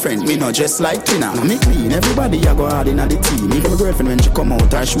them different, me no just like Tina. Me clean, everybody I go hard in the team. Even my girlfriend when she come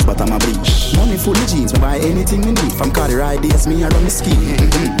out, her shoes bottom a bleach. Money full of jeans, me buy anything me need. From Cardi ride days, me I run the ski.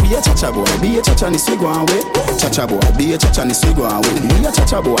 Be a cha-cha boy, be a cha-cha needs to go away. Cha-cha boy, be a cha-cha needs to go away. Be a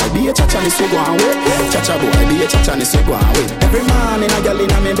cha-cha boy, be a cha-cha needs to go away. Cha-cha boy, be a cha-cha needs to go away. Every man in a gal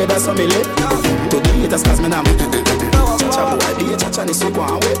in a me bed that's how me live. To the haters cause me now cha-cha boy, be a cha-cha needs to go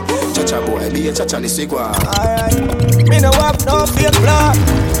away. Cha-cha boy, be a cha-cha needs to go away. Alright, me no have no fake love.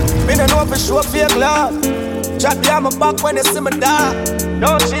 Me no know for sure fake love. Chat down my back when they see me die.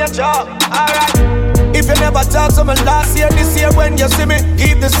 Don't change up, alright. If you never talk to me last year, this year when you see me,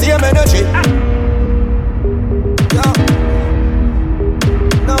 keep the same energy. Yo,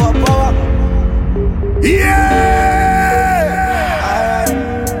 no power. Yeah!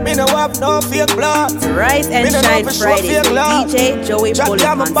 Alright, me no have no fake blood. Rise and Shine Friday with DJ Joey Bullock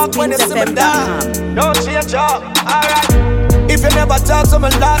on SpinFM.com. Don't change up, alright. If you never talk to me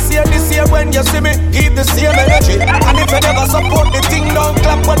last year, this year when you see me, keep the same energy. And if you never support the thing, don't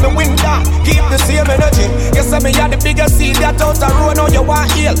clap when the wing down, keep the same energy. You say me are the biggest seed that out the road, now you want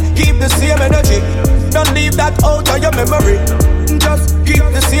heal, keep the same energy. Don't leave that out of your memory. Just keep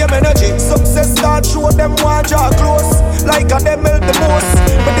the same energy. Success start show them want draw close, like a them melt the most.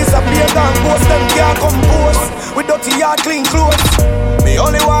 But disappear and ghost, them can't compose. Without 40-yard clean clothes. Me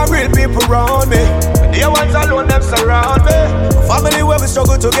only want real people around me. The ones alone, them surround me. Family where we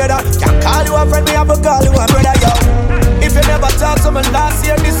struggle together. Can't call you a friend, me have to call you a brother, yo. If you never talk to me last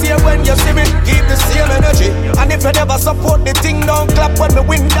year, this year when you see me, keep the same energy. And if you never support the thing, don't clap when me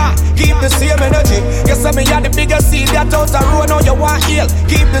win that. Keep the same energy. You say me are the biggest seed that out the road, now you want heal.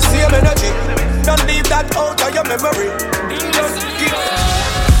 Keep the same energy. Don't leave that out of your memory. Just keep.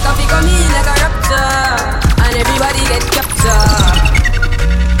 Coffee come in like a raptor, and everybody get captured.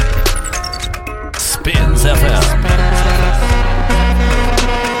 Spins FM.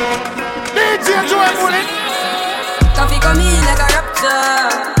 DJ Joy Bullet. Coffee come in like a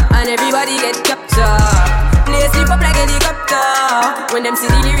raptor, and everybody get captured. Play sleep up like a helicopter when them see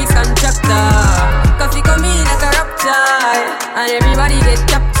the lyrics contractor. Coffee come in like a raptor, and everybody get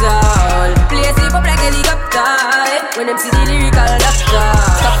captured. Play sleep up like a helicopter when them see the lyrical laughter.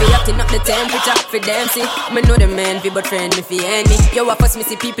 Coffee acting up the temperature for them see. Me know the man fi but friend me fi enemy. Yo I first me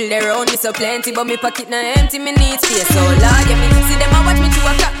see people there around me so plenty, but me pocket na empty. Me need space so large. Yeah me see them a watch me to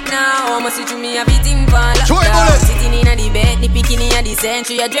a clock now. I'ma see through me a beating for lockdown. Sitting in a the bed, the picking in a the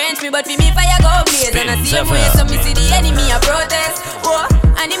century. A drench me but fi me fire go blaze. And I see him way so me see the enemy a protest. Oh,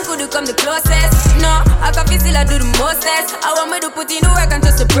 and him could come the closest. No, I can feel still I do the mostest. I want me to put in the work and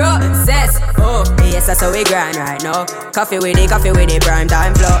just the process. Oh, yes that's how we grind right now. Coffee with the prime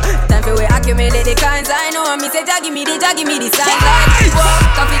time flow. Time for we accumulate the kinds I know. And me say give me the signs like whoa.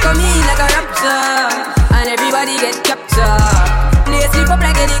 Coffee come in like a raptor, and everybody get captured. Play sleep up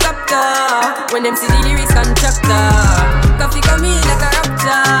like a helicopter when them see the lyrics contractor. Coffee come in like a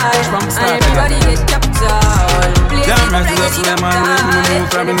raptor, and everybody get captured. Play sleep up like a helicopter. Move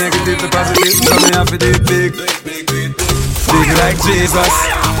from the negative to positive, so me have to do it big. Big like Jesus.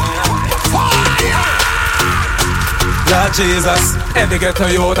 Lord Jesus, every ghetto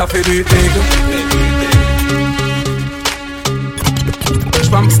youth have to do it big.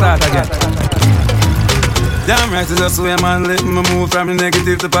 From start again. Damn right, it's just the way man let me move from the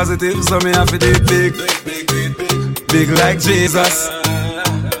negative to positive, so me have to do it big. Big like Jesus.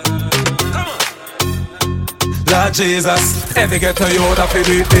 Lord Jesus, every ghetto youth have to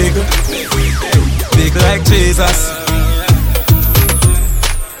do it big. Big like Jesus.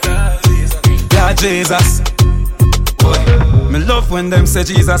 Lord Jesus. Me love when them say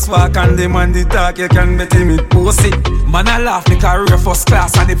Jesus walk and them on the talk, you can bet him it pussy. Man I laugh me career first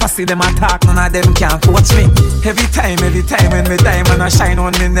class, and if I see them attack, none of them can coach me. Every time when me diamond I shine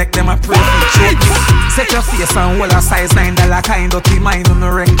on the neck, them a pray for choke me. Set your face and hold a size $9 kind, dirty mind on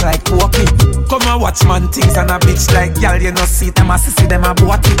the rank like Pokey. Come and watch man things and a bitch like y'all, you know see them a sissy, them a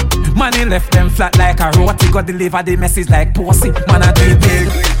boughty. Man he left them flat like a roti, go deliver the message like pussy. Man I do it big,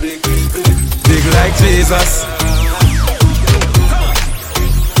 big like Jesus.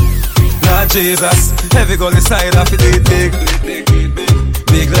 Lord Jesus, every girl inside have to do it big.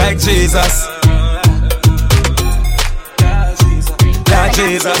 Big like Jesus. Lord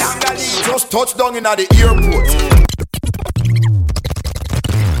Jesus. Just touched down in the airport.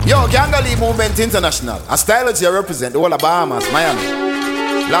 Yo, Gangali Movement International. A stylish you represent the whole of Bahamas, Miami.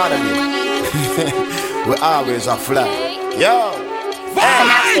 Lord of you. We always a fly. Yo.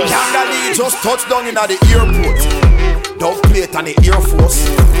 Hey, Gangali just touched down in the airport. Dove plate on the Air Force.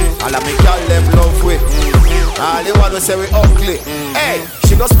 All of me call them love with. All they want to say we ugly. Hey,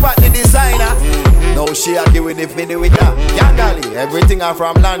 she go spot the designer. Now she a give with the video with her. Yangali, everything are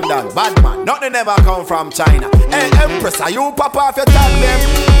from London. Bad man, nothing ever come from China. Hey, Empress, are you pop off your tag them?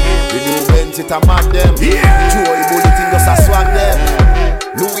 The new Benz it a mad them. Joy bullet in just a swag them.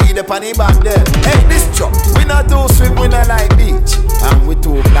 Louis the panny back there. Hey, this truck, we not do swim, we not like beach. And we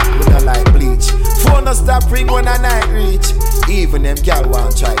too black, we not like bleach. Phone no stop ring when a night reach. Even them gal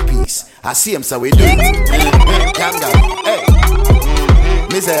want try peace. I see him so we do it. Ganga, hey.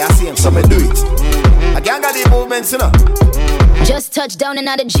 Me say I see him so we do it. I ganga the movements, you know. Just touched down in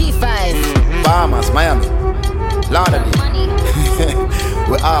the G5. Bahamas, Miami. Lord of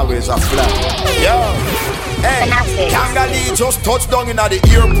we always a fly. Yo. Hey, Kangali just touched down in the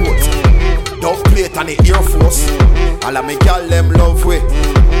airport. Dove plate on the Air Force. All of me call them love with.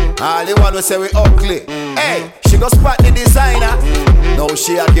 All they want to say we ugly. Hey, she go spot the designer. Now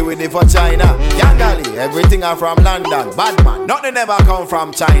she a give with the vagina. Yangali, everything are from London. Bad man, nothing ever come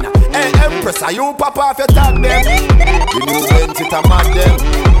from China. Hey, Empress, are you pop off your tag them? The new Benz it a mad them.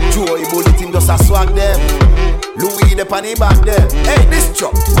 Joy bulletin just a swag them. Louis the panny back there. Hey, this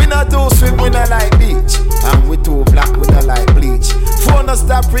truck, we not do swim, we not like beach. And we too black, we not like bleach. Phone no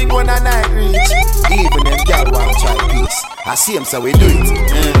stop ring when a night reach. Even them gal want try peace. I see him so we do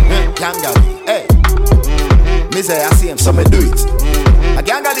it. Ganga, hey. Me say I see him so me do it. I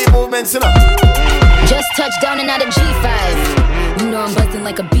ganga the movements, you know. Just touched down and out of G5. You know I'm buzzing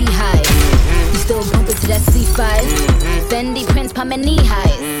like a beehive. You still bumping to that C5. Fendi prints pa my knee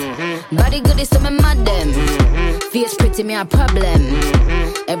highs. Body good is some of my them. Fierce pretty me a problem.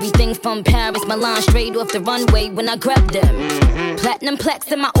 Everything from Paris, Milan, straight off the runway when I grab them. Platinum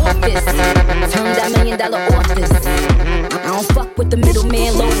plaques in my office. Turn that $1 million office. I don't fuck with the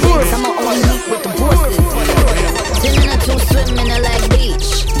middleman, low things. I'ma only meet with the bosses. Swimming a two swimming, I like beach.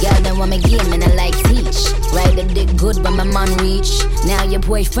 Girl, then want me game and I like teach. Ride the dick good when my man reach. Now your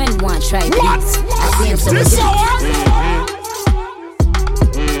boyfriend want try beats. I see him so good.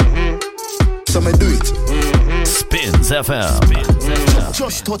 So me do it. Spins FM.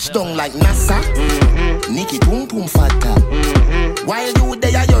 Just touch down like NASA. Nikki boom boom fatta. While you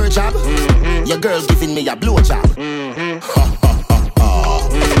there at your job, your girl giving me a blowjob.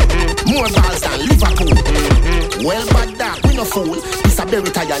 More balls than Liverpool. Well, bad dog, we no fool. This a berry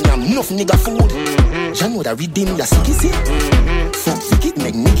tie and yam, enough nigga food. You know that redeem your sicky see. Fuck ticket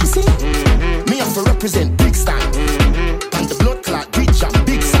make Nicky see. Me have to represent Brixton. And the blood clot, bridge and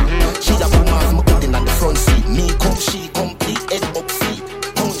big Sam. She a boom off my hoodin at the front seat. Me come, she complete, head up feet.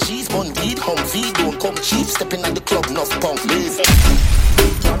 Pound cheese, bun weed, Humvee. Don't come cheap, stepping at the club, enough punk, leave.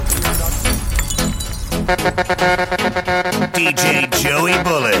 DJ Joey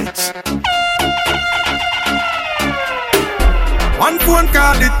Bullets. One phone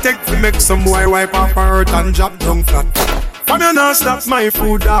call it take to make some boy wipe off her hurt and drop down flat. From you not stop my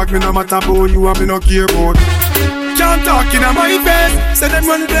food, dog. Me no matter about you and me no care about. Can't talk in my face. Say them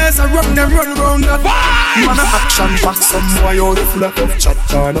run place, I run them run round that. Man a action back, some boy out full of chat.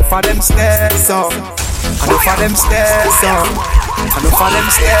 Enough of them stairs up. Enough of them stairs up. Enough of them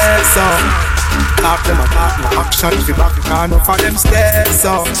stairs up. Talk them a talk, no action fi back. Enough of them stairs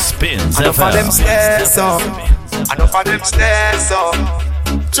up. Spins Enough of them stairs up. Enough of them stairs up.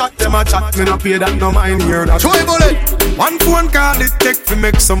 Chat them a chat, me no pay that, no mind hear that. Joy bullet. One phone call it take to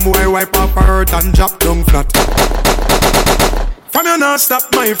make some boy wipe off her hurt and drop down flat. From you not stop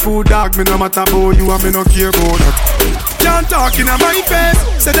my food, dog. Me no matter about you and me no care about that. Can't talk in my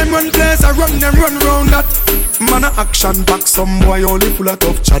face. Say them run place, I run them run round that. Man a action back, some boy only full of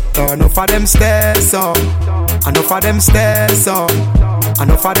tough chatter. Enough of them stairs up. Enough of them stairs up.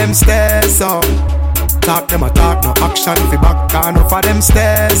 Enough of them stairs up. Talk them a talk, no action fi back. Enough of them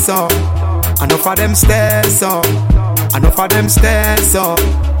stairs up. Enough of them stairs up. Enough of them stairs up.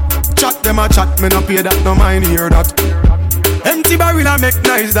 Chat them a chat, me no pay that, no mind hear that. Empty barrel a make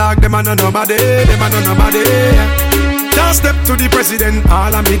nice dog, them a no nobody, them a no nobody. Can't step to the president,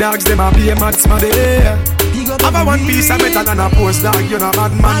 all of me dogs, them a be a mad smaddy. Have a one piece of metal and a post dog, you know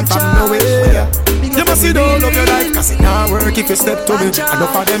bad man from nowhere. You must see the whole of your life, cause it not work if you step to me.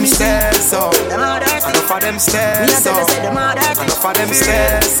 Enough of them stairs up. Enough of them stairs up. Enough of them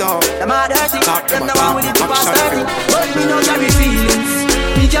stairs up. Talk them a talk, action. But me no carry feelings,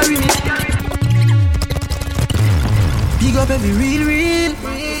 me carry me. Big up every real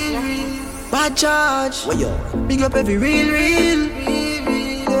bad charge. Big up every real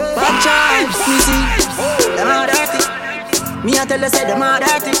bad charge. Me see, them all dirty. Me a tell you say them all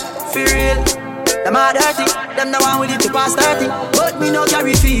dirty. For real, them all dirty. Them the one with it to pass 30. But me no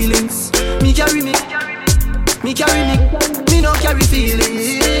carry feelings. Me carry me. Me carry me. Me no carry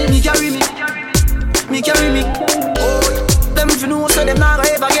feelings. Me carry me. Me carry me. Oh, them if you know so them not gonna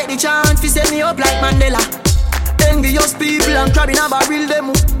ever get the chance to set me up like Mandela. Envious people and crabbing a barrel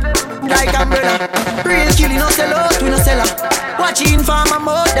them like umbrella. Real killing no sell out, we no sell her. Watching for my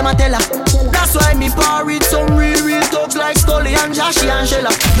mouth, them a tell her. That's why me par with some real thugs like Scully and Joshy and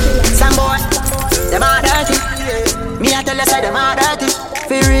Shella. Some boy, them a dirty. Me a tell you say them a dirty.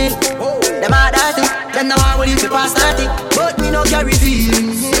 For real, them a dirty. Them no one will live past 30. But me no carry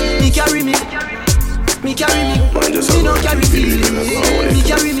feelings. Me carry me. Me carry me. Me no carry feelings. Me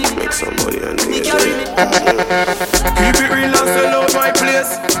carry me. Me carry me. Keep it real and sell out my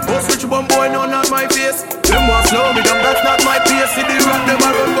place. Boss rich bum boy, no not my face. Them want slow me down, that's not my pace. See the rock them a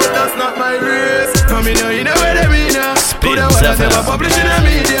run, but that's not my race. Come in here, you know where they mean ya. Put the words them a publish in the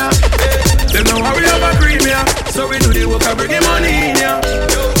media. Them know how we have a cream ya. So we do the work and bring the money in ya.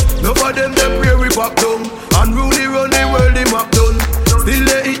 No for them pray we back down. Unruly run the world the map done. Still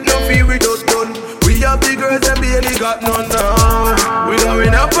they eat no fee we just done. We have the girls and barely got none now. We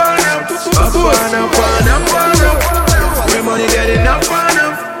going up and up, up and up and up and up. We money getting up and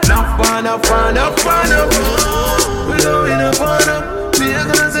up, up and up and up and up. We going up and up. Me a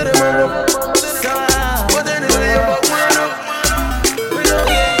gonna say them up. But anyway, you back one up.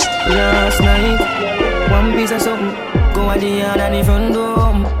 Last night, one piece of something go at the yard and the front door.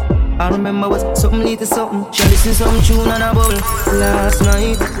 I remember was something little something. She listen some tune and a bubble. Last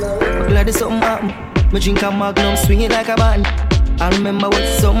night, I'm glad there's something happened. Me drink a Magnum, swing it like a band. I remember what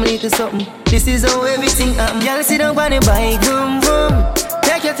something lead to something. This is how everything happen. Y'all sit down on the bike, boom boom.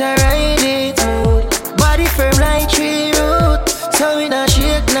 Take your time, ride it smooth. Body firm like tree root, so we not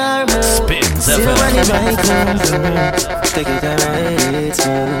shake nor move. Sit down on the bike, boom boom. Take your time, ride it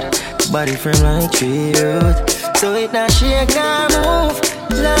smooth. Body firm like tree root, so it not shake nor move.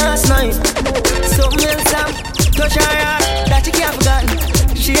 Last night, something else touch her heart that you can't forget.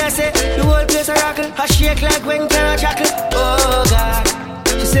 She has said the whole place a rockle. I shake like when can I chuckle. Oh God,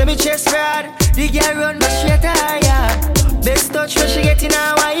 she say me chest broad. The girl run but straight to her yard. Best touch when she get in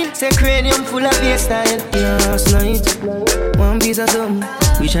her while. Say cranium full of bass style. Last night, one piece of something.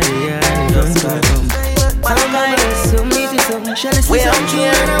 Which I did, I don't come. Something to something. Shall I see something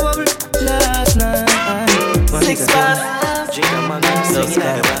and I wobble? Last night, 6 bars. Drink a man, sing it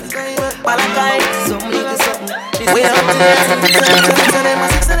like a bad. Malachi, something to something. We up to them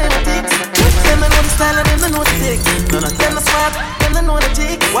know the style and them know the tick. None of them the swap, them know the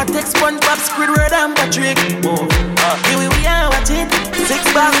tick. What takes SpongeBob, Squidward and Patrick? Here we are, watch it.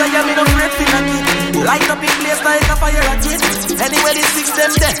 6 bars, I am in a great feeling it. Light up in place like a fire rocket. Anyway, the 6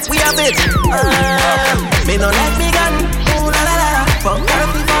 them there, we have it. Me no like me gun, ooh la la la. Funk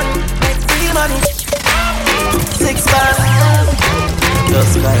healthy fun, make real money. 6 bars,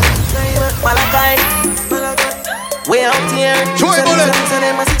 just like Malachi. We out here. Joy Bullet.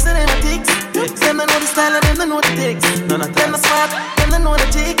 Them a 6 and them a ticks. Them know the style and them know the ticks. None of them a swap, them know the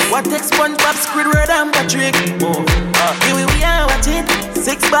ticks. What takes SpongeBob, Squidward and Patrick? Here we are, watch it.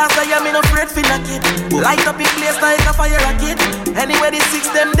 6 bars, I am in a afraid feel like it. Light up in place like a fire rocket. Anyway, the 6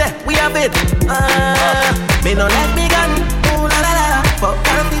 them there, we have it. Me no like me gun, ooh la la la. Fuck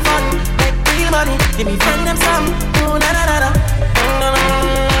healthy fun, make real money. Give me friend them some, ooh la la la la.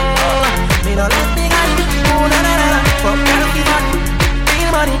 Me no like me gun, ooh la la la. Fuck healthy fun, real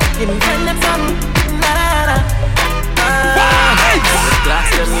money. Give me friend them some, la la la.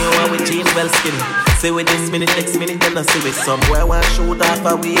 Glass them you and with jean well skinny. Say with this minute, next minute, then I see with some boy want shoot off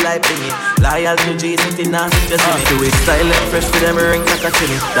a wheel like thingy. Loyal to G City, nasty just see me. Do it silent, fresh to them ring like a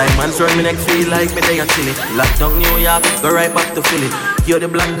chili. Diamonds run me neck, feel like me they a chili. Lockdown New York, go right back to Philly. You're the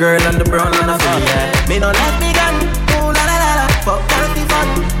black girl and the brown and the Philly, yeah. Me no like me gun, ooh la la la la. Fuck healthy fun,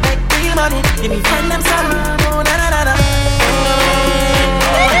 make real money. Give me friend them some, ooh la la la la.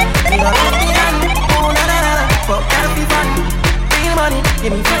 Me no like me gun, ooh la la la la. Fuck healthy fun, real money. Give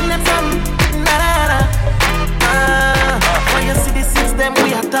me friend them some, la la la. When you see the 6 them,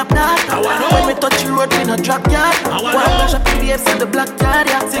 we are top dog. When we touch the road, we no drop yard. One flash up PDFs in the black card,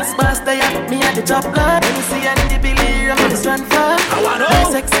 yeah. 6 bars there, me at the top guard. When you see an indie Billy, I'm on the strand for.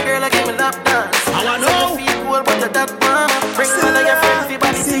 Sexy girl, I give me lap dance. So feel cool, but you're that one. Bring all of your friends, if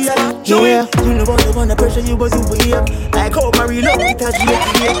body 6 bars. Yeah, you know what you wanna pressure you, but you here. Like how my real love, it has you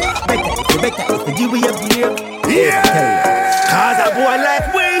here. Better if you give me a beer. Yeah, cause a boy like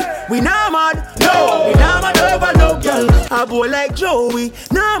we not mad. No, we not mad over no girl. A boy like Joey,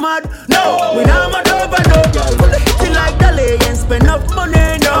 not mad. No, we not mad over no girl. Feel like Dale and spend enough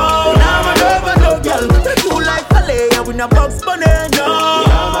money. No, not mad over no girl. You like Dale and we not box money. No,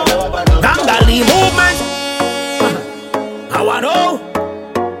 Gangali movement. I wanna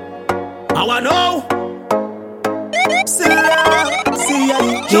know. See ya,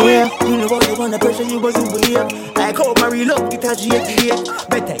 you know what you wanna pressure you, but you here. Like how my real love, it has you here.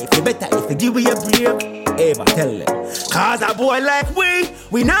 Better if you give me a break. Ever tell them. Cause a boy like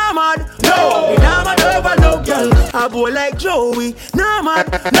we not mad. No, we not mad over no girl. A boy like Joey, not mad.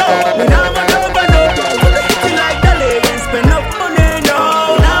 No, we not mad over no girl. Feel like Dale and spend enough money. No,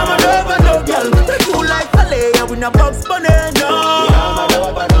 not mad over no girl. You like Dale and we not box money. No,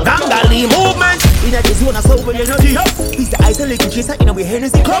 Gangali movement. In a zone of soul, energy up. He's the isolated chaser in a way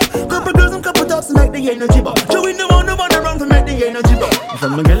Hennessy cup. Couple girls and couple tops to make the energy bump. Showing the one around to make the energy bump. If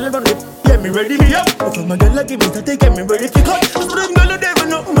I'm a girl, get me ready, me up. If I'm a girl, give me to take me ready to cut. So them girl, they don't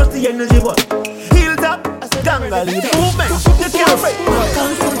know much the energy bump. Heels up, Gangali movement. You can't fight.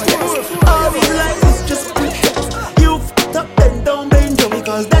 All these lies is just pretext. You f***ed up, then don't blame you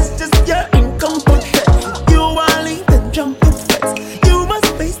because that's just your incompetence. You wanna leave, then jump in flex. You must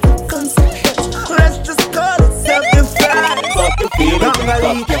face the consequence. Let's just call it self-defense. Fuck the feeling.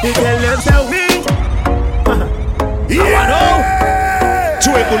 Gangali, you tell them tell me. I know.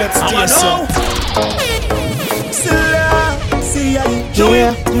 Joy Bullets, TSO. See ya,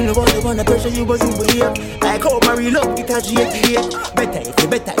 you know what you wanna pressure you, but you here. Like how my real love, it has you here. Better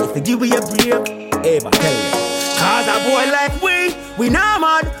if you give me a break. Ever tell them. Cause a boy like we not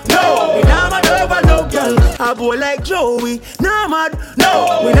mad. No, we not mad over no girl. A boy like Joey, not mad.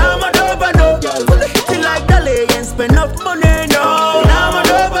 No, we not mad over no girl. Feel like Dale and spend enough money. No, not mad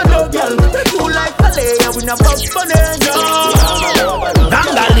over no girl. You like Alea with a Bugs Bunny, no.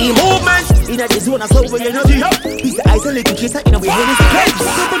 Gangali movement. In a zone of slow energy, piece of ice and little kiss in a way when it's a cage.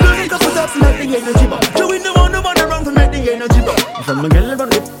 Couple doing couple ups and make the energy bump. Showing the one around to make the energy bump. From a girl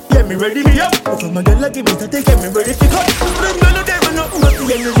run it, get me ready me up. From a girl give me to take me ready to cut. Bring me no devil no what the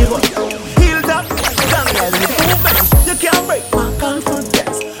energy bump. Healed up, gangali movement. You can't break my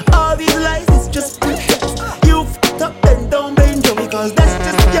confidence. All these lies is just pretense. You f***ed up and don't blame you because that's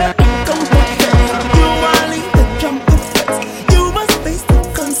just your incompetence. You want leave the jump defense. You must face the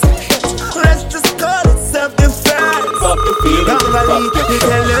consequence. Let's just call it self-defense. Gangali, you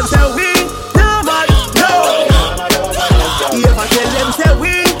tell them say we no man, no. If I tell them say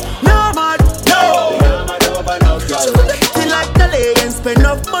we no man, no. Feel like the lay and spend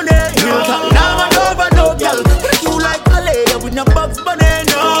enough money. You talk now and over no girl. You like a lay with no Bugs Bunny,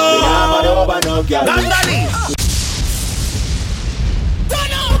 no. Gangali.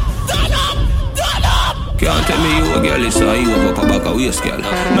 Can't tell me you a girl is a you up a back a waist girl.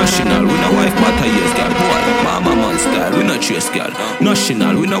 National, we no wife but a yes girl. Boy, mama man style, we no chase girl.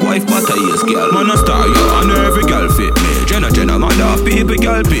 National, we no wife but a yes girl. Man a star, yo, and every girl fit me. Jenna, man off people,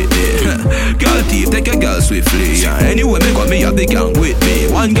 girl fit me. Girl thief, take a girl swiftly. Yeah. Anyway, me got me have the gang with me.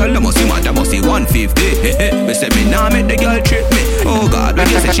 One girl, that must be mad, that must be 150. Me say me nah make the girl trick me. Oh God, when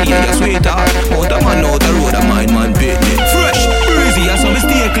you say she ain't a sweetheart. Out a man out the road, a mind man pit me. Fresh, breezy, and some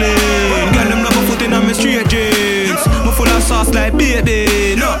mistake clean. Girl, them love a foot in a me straight jeans. Me full of sauce like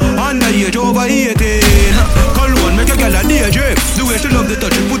baby. No, underage over 18. Cologne make a girl a daydream. The way she love the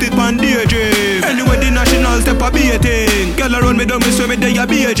touch, she put it on daydream. Anyway, the national step a beating. Girl around me down, me swear me they a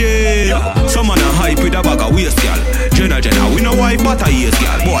BJ. Some man a hype with a bag of waist, girl. Jenna, we no wife but a yes,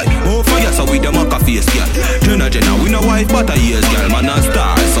 girl. Boy, oh fire so we the maca face, girl. Jenna, we no wife but a yes, girl. Man a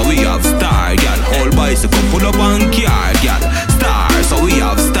star, so we have star, girl. All bicycle pull up on car, girl. Star, so we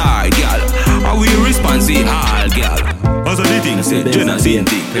have star, girl. And we responsive all, girl. As a the thing said, Jenna same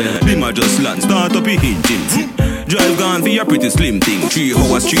thing. Bima just land, start up a hinting. Drive gone for your pretty slim thing. 3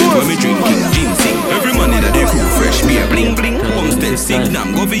 hours straight when me drinking ginseng. Every money that they cool fresh beer, bling bling. Homestead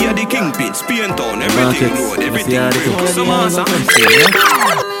Signam, go via the Kingpin, Spain town, everything road, everything break. So massa.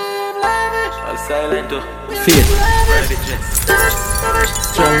 All silent too. Faith.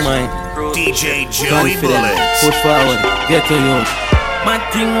 Strong mind. DJ Joey Bullets. Push forward, get to you. My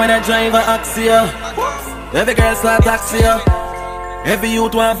thing when I drive a Axia. Every girl start taxi. Every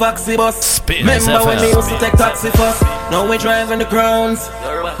youth want vaxi bus. Remember when we used to take taxi first. Now we driving the crowns.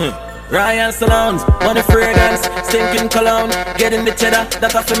 Ryan Salons, money fragrance, stinking cologne, getting the cheddar,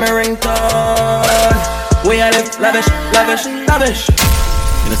 that's a my ringtone. We are live lavish, lavish, lavish.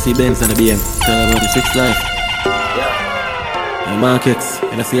 You see Benz and the BM, tell about the 6 life. And markets,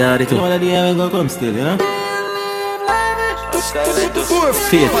 you see how they do. You know what the day will come still, you know?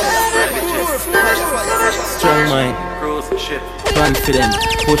 Faith. Strong mind. Confident.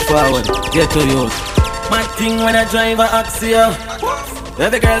 Push forward. Get to you. My thing when I drive a Axia.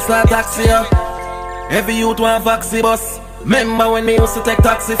 Every girl start taxi. Every youth want vaxi bus. Remember when we used to take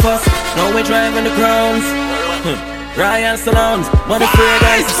taxi first. Now we driving the crowns. Ryan Salons, money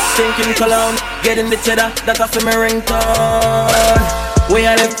fragrance, stinking cologne, getting the cheddar, that's off my ringtone. We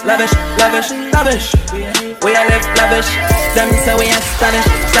are live lavish, lavish, lavish. We are live lavish. Them say we are Spanish,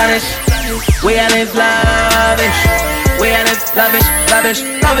 Spanish. We are live lavish. We are live lavish, lavish,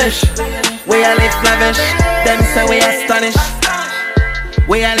 lavish. We are live lavish. Them say we are Spanish.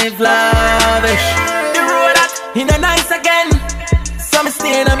 We are live lavish. The road that in a nice again. So me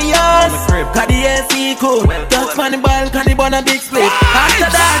staying on me house. Cause the AC cool. Touch on the balcony, burn a big split. After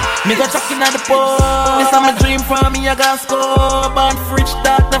that, me go chucking at the pole. This is my dream from me, I got score. Born rich,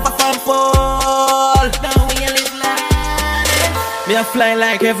 dark, never found fall. Now we live life. Me a fly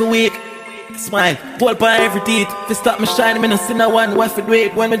like every week. Smile, pull by every teeth. If stop me shining, me no see no one. What for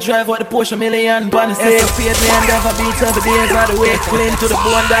wait when me drive out the Porsche million. Bonnie safe, paid me and never beat every day by the way. Clean to the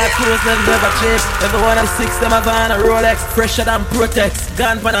bone, dark clothes, never chase. Every one of 6 them have on a Rolex. Fresher than Protex,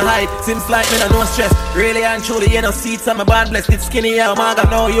 gone for the height. Seems like me no stress. Really and truly, you know, seats on my band blessed. It's skinny, yeah, maga,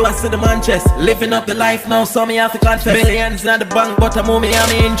 know you I see the man chest. Living up the life now, so me have to confess. Millions in the bank, but I move me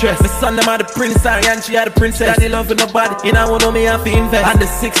and me interest. The son them are the prince, and she are the princess. Daddy loving nobody, you know, know me have to invest. And the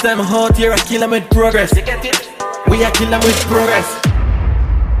 6 them out here, kill them with progress. You get it? We are killing with progress.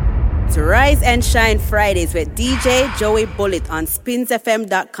 It's Rise and Shine Fridays with DJ Joey Bullet on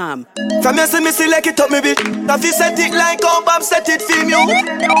spinsfm.com. From you see me select it up me bit. If you set it like how Bob set it for you. Live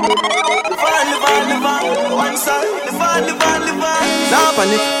on, one side. Live on.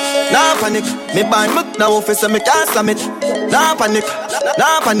 Nah panic. Me bind me now office and me can't slam it. Nah panic.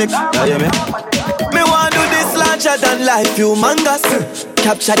 Yeah, hear me? Me want do this larger than life, humongous.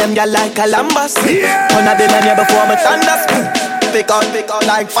 Capture them girl like a lambas. On a bill here before me thunders. Pick out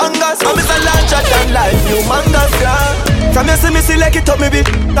like fungus. I'm a larger than life, humongous, yeah. From you see me select it up me bit.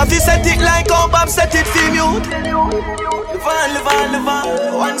 Now if you set it like how Bob set it for mute. Live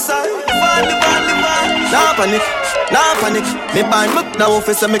on, one side. Live on. Nah panic. Me bind me now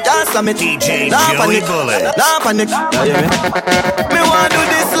officer me can't submit. DJ Nah Joey panic. Bullet. Nah panic. Me want do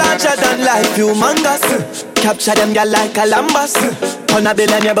this larger than life, humongous. Capture them girl like a lambas. On a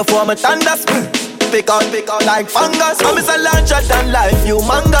bill here before me thunders. Pick out like fungus. I'm a larger than life,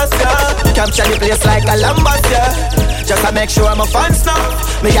 humongous, yeah. Capture the place like a lambas, yeah. Just to make sure I'm a fans now.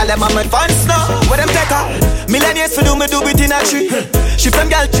 Me gal them I'm a fans now. Where them take her? Millennials for do me do it in a tree. Shift them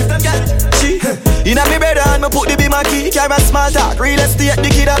gal, she. Inna me bed and me put the be my key. Carry a small talk, real estate the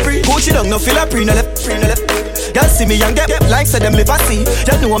kid a free. Push it down, no feel a pre, no left. Y'all see me and get like say them live a see.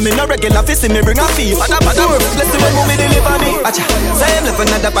 Just know me no regular fi see me bring a fee. Let's see what movie deliver me. Acha, same level,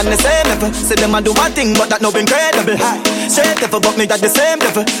 not up on the same level. Say them a do one thing, but that no incredible. Straight level, but me at the same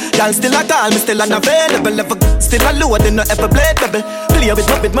level. Y'all still a call me, still unavailable. Level, still a lower than no ever blade level. Play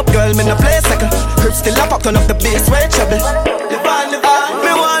with my girl, me no play second. Grip still a pop, turn up the bass when trouble. Live on.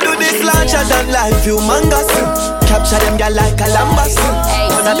 Me want do this larger than life, humongous. Capture them girl like a lambas.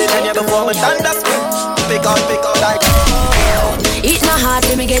 On a bill here before me thunders. Pick out like. It not hard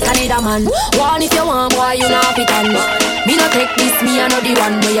for me get another man. One if you want, boy, you not fit on. Me no take this, me I know the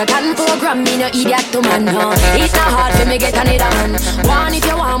one. Where you can program me no idiot to man. It not hard for me get another man. One if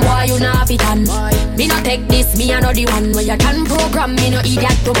you want, boy, you not fit on. Me no take this, me I know the one. Where you can program me no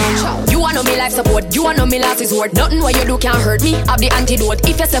idiot to man. You wanna know me life support, you wanna know me last resort. Nothing what you do can't hurt me. Have the antidote.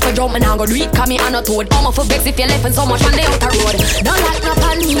 If you step a jump, me nah go do it. Cause me a no toad. I'm a for vex if you left and so much on the outer road. Don't like no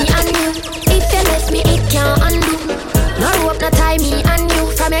pan me and you. If you left me, it can't undo. No rope, no tie me and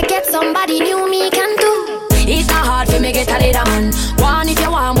you. From you get somebody new, me can do. It's not hard for me get a little man. One if you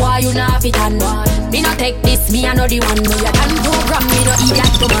want, boy, you not fit on. Me no take this, me I know the one. No, you can program me, no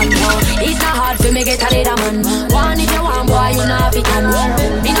idiot to man. It's not hard for me get a little man. One if you want, boy, you not fit on.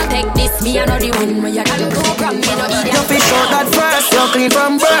 Me no take this, me I know the one. No, you can program me, no idiot. You fish out that first, you clean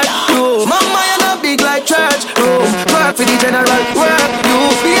from birth. You, mama, you not big like church. You, work for the general, work. You,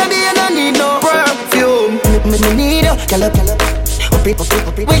 baby, you don't need no perfume. Me need you, girl up.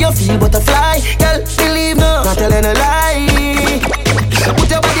 Where you feel butterfly, girl, believe no, not telling a lie. Put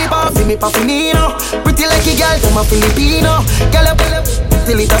your body off in me, Pafinino. Pretty like a girl from a Filipino. Girl up,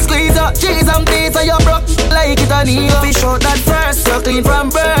 till it a squeeze up. Cheese and pizza, you broke like it a knee. Fish out that first, you clean from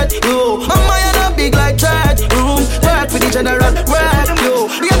birth. You, mama, you not big like church. Room, work for the general, work. You,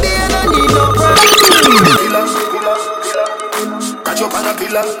 baby, you don't need no Catch up on a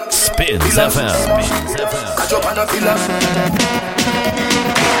pillar. Spins FM. Catch up on a pillar.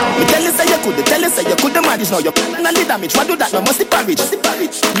 Me tell you say you could manage now. You plan and the damage. What do that? No musty porridge.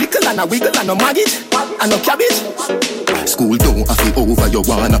 Little and a wiggle and no maggot and no cabbage. School don't have to over. You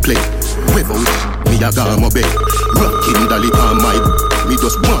wanna play? Without me a gone my bed. Rocking the lip on my. Me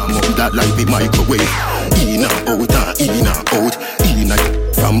just warm up that like the microwave. In and out, in and out, in and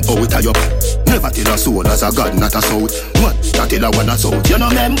from out of your. Never tell a soul as a god, not a south. What? That tell a one a south. You know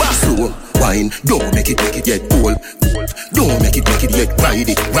remember? Slow wine, don't make it yet cold. Don't make it yet ride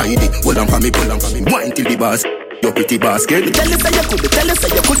it. Hold on for me, wine till the boss. Your pretty basket. Me tell you say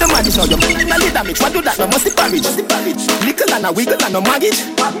you could manage now. You plan and the damage. What do that? No musty porridge. Little and a wiggle and no maggot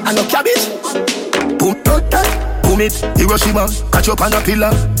and no cabbage. Boom it, Hiroshima. Catch up on a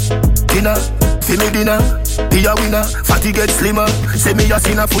pillar. Dinner, feel me dinner. Be a winner, fatty get slimmer. Say me a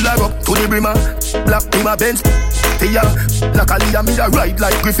sinner full of rock to the brimmer. Black in my Benz, Tia. Like a Leah, me a ride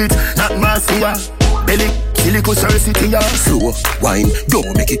like Griffith. Not Marcia. Belly, silico Cersei, Tia. Slow wine,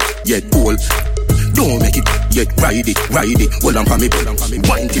 don't make it yet cold. Don't make it yet ride it. Hold on for me,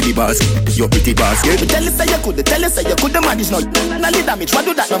 wine till the basket. Your pretty basket. Me tell you say you could manage now. And the damage, what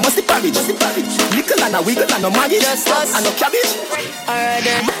do that? No musty porridge. Little and a wiggle and no maggot and no cabbage. Alright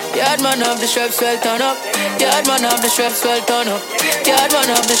then, yard man of the straps well turn up. Yard man of the straps well turn up. Yard man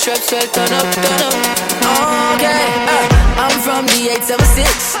of the straps well turn up. Okay, I'm from the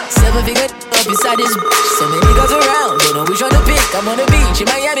 876. 7 figure up inside this. So many girls around, don't know which one to pick. I'm on the beach in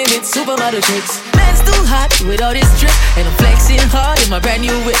Miami with supermodel chicks. Man's too hot with all this drip, and I'm flexing hard in my brand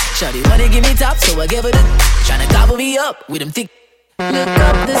new whip. Shawty wanna give me top, so I give her the. Tryna gobble me up with them thick. Look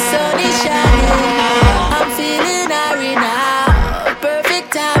up, the sun is shining. I'm feeling airy now.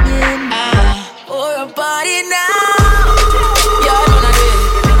 Perfect timing for a party now. Yard man I do it.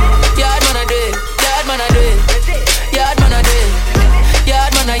 Yard man I do it. Yard man I do it. Yard man I do it.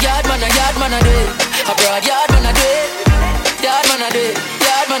 Yard man I do it. A broad yard man I do it. Yard man I do it.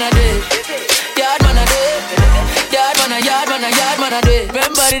 Yard man I do it. Yard man I do it. Yard man I do it.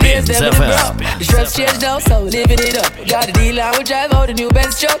 the days that we broke. The stress changed now, so we living it up. Got a deal and we drive out a new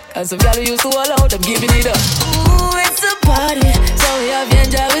Benz truck. And some y'all used to all out, I'm giving it up. Ooh, it's a party, so we have to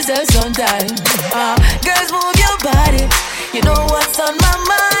enjoy ourselves sometime. Girls, move your body. You know what's on my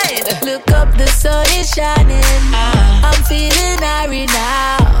mind. Look up, the sun is shining. I'm feeling airy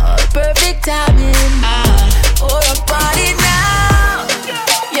now. Perfect timing. Oh, a party now.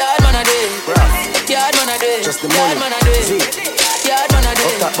 Yard man a day. Yard man a day. Just the Yard man a day. Yard man a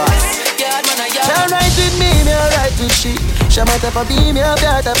day. Yard man a yard. She right with me, me right with she. She might have a B, me a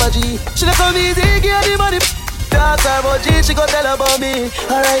type of G. She don't come easy, give the money. Talk about G, she go tell about me.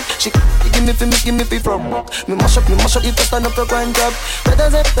 Alright, she give me from me mash up if I stand up to grind job.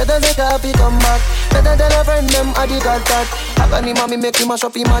 Better say coffee come back. Better tell a friend them I did got that. I got him mommy make him mash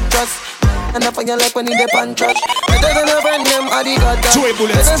up him mattress. And I feel like when he dey pan trash. Better tell a friend them I did got that. Joy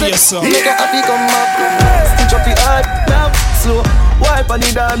bullets, yes sir. Make a happy come back. Stitch up the hard, now slow. Wipe on the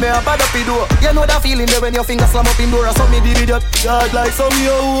down, me a bad up the door. You know that feeling there when your finger slam up in door. So me did it up yard like some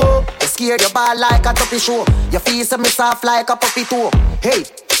yo. You scared your ball like a tuppy show. Your face me soft like a puppy toe. Hey,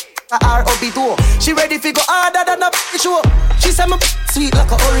 R.O.B.2. She ready fi go harder than a show. She say me sweet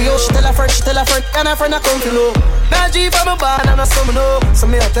like a Oreo. She tell a friend, and her friend a come to know. Now G from a band and a summer know. So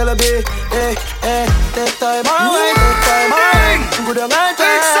me a tell her be, hey, take time alright, good on my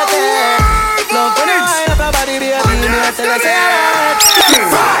time. Love for the high up her body, baby. Me a tell her say alright.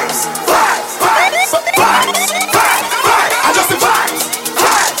 Vibes. I just the vibes.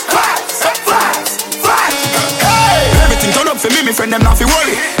 Everything turn up for me friend them not fi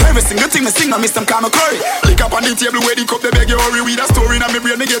worry. Every single thing me sing, I miss them call me curry. Lick up on the table where the cup they beg you hurry. With a story in my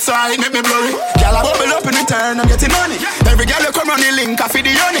brain, me get side, make me blurry. Girl I bubble up in return, I'm getting money. Every girl you come run the link, I feed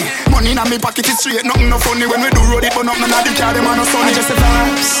the honey. Money in my pocket is straight, nothing no funny. When we do road it, but nothing not the car, them on no sunny. Just the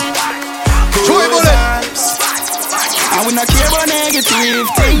vibes, Joy bullets. And we not care about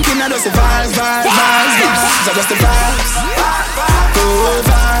negative thinking, I just the vibes. So just the vibes, good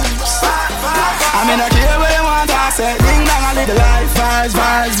vibes. I mean I care what you want, I say ding dong a little life, vibes.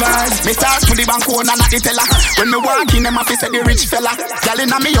 Me start with the bank and not the teller. When me walk in, them a fi say the rich fella. Girl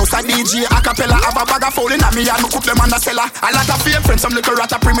inna me house a DJ a cappella. Have a bag of foul inna me and me cook them on the cellar. A lot of fake friends, some little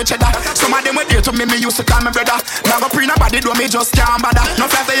rat a pre me cheddar. Some of them were dear to me used to call me brother. Now go pre nobody do me just can't bother. No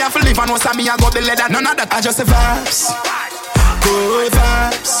flat they have to live and what's me I got the leather. None of that, I just the vibes, good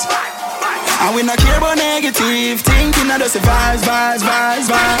vibes. And we not care about negative thinking, I just the vibes. I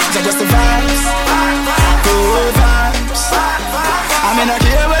just the vibes, good vibes. I mean I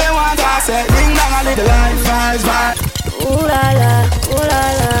care what you want, I say ding dong a little life, vibes. Ooh la la, ooh la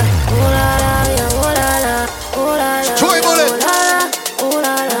la, ooh la la, yeah, ooh la la, ooh la la, Joy bullet. ooh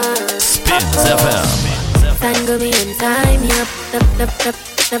la la. Spins FM. Tangle me and tie me up,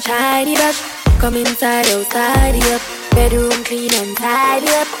 tidy up. Come inside, outside up. Bedroom clean and tidy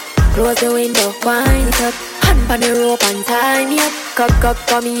up. Close the window, wind it up. Hand on the rope and tie me up.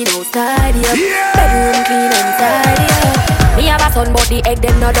 Come in, outside up. Bedroom clean and tidy up. Me have a son, but the egg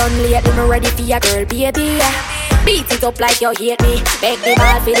them not done late. Them ready for your girl, baby. Beat it up like you hate me. Beg the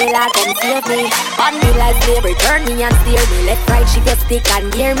ball for the lad, come save me. On me like slavery, turn me and steer me. Left, right, shift your stick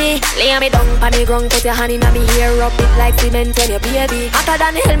and gear me. Lay me down on the ground, put your hand in me hair. Rub it like cement when you baby. Hotter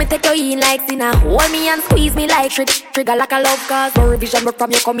than hell, me take you in like sinner. Hold me and squeeze me like trigger like a love cause. No revision, but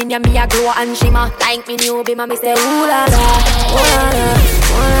from you come in, me a glow and shimmer. Like me new be me say ooh la la, ooh la la,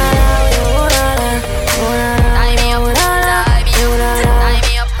 ooh la la, ooh la la, ooh la la. Tie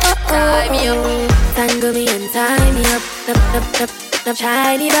me up, tie me up. Tangle me and tie me up.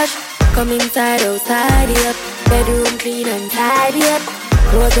 Shiny brush. Come inside, outside up. Bedroom clean and tidy up.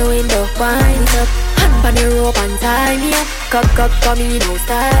 Close the window, wind it up. Hand on the rope and tie me up. Come in,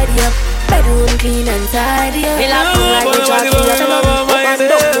 outside up. Bedroom clean and tidy up. Me love you like the jockey of the love. Open up,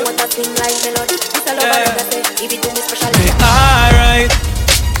 you want to sing like melody. It's a love I never say. If it do me special. Me alright.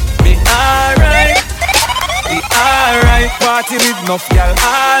 Party with enough y'all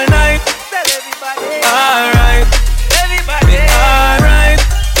all night. Alright, everybody. Alright,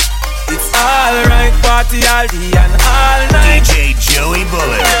 it's alright. Party all day and all night. DJ Joey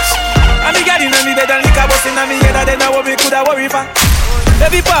Bullets. And me got in me bed and liquor bust in me head. And then I what me coulda worry for.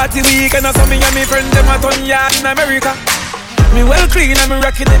 Every party weekend or something and me friend them a turn yard in America. Me well clean and me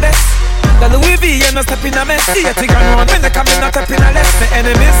rocking the best. The Louis V and no step in a mess. 80 grand round when they come in not up in a less. Me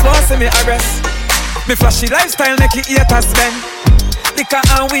enemies won't see me arrest. Me flashy lifestyle make it haters spend. Liquor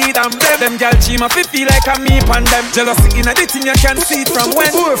and weed and blem. Them gal cheema fi feel like a me pan them. Jealousy in a the thing you can see it from when.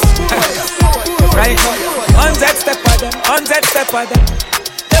 Right, 100 step of them, 100 step of them.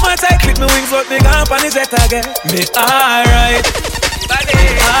 Them a take with me wings but me gone pan the jet again. Me alright,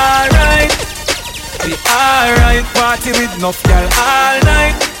 alright. We alright, party with enough girl all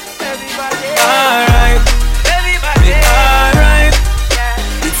night. Alright, we alright.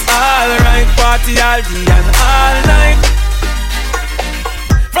 It's alright, party all day and all night.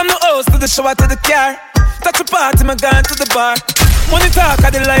 From the house to the shower to the car, touch a party, my gone to the bar. Money talk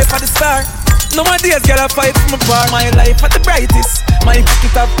of the life of the star. Nowadays, girl, I fight from a bar. My life at the brightest. My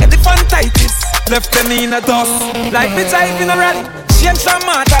pocket up elephantitis. Left them in a dust, like me type in a rally. Change from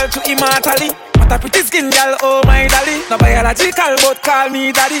mortal to immortally. What a pretty skin, girl, oh my dolly. No biological, but call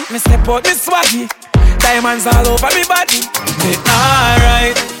me daddy. Me step out, me swaggy. Diamonds all over me body. We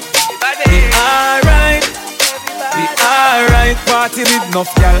alright, we alright, we alright. Party with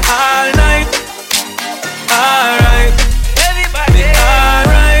enough girl all night. Alright, everybody,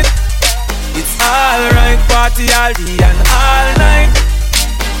 alright. It's alright, party all day and all night.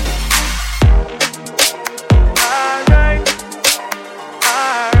 Alright,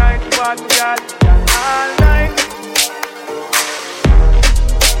 alright, party all day and all night.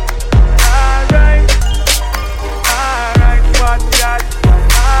 Alright, alright, party all day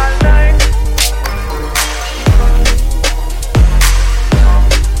and all night.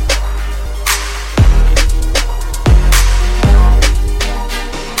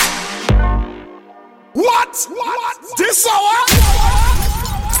 What? This hour?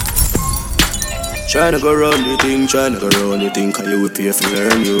 Tryna go round the thing, tryna go round the thing, cause you will pay for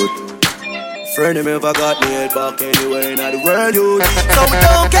learn youth. Friend of me ever got me head back anywhere in the world youth. So we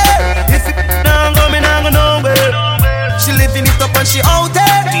don't care if it now go, me now go nowhere. She living it up and she out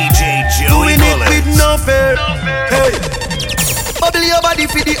there. DJ Joey doing Bullets. It with no fear. Hey, bubble your body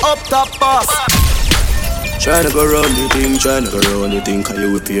for the up top boss. Tryna go round the thing, tryna go round the thing, cause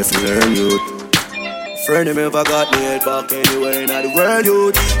you will pay for learn youth. Friend of me ever got me head back anywhere in the world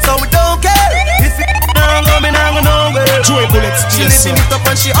youth. So we don't care if it now go, me now go nowhere. Joey Bullets, she living it up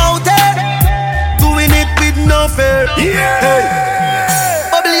and she out there, doing it with no fear. Yeah. Hey,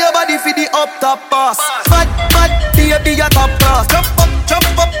 bubble your body for the up top boss. Fat, baby, your top class. Jump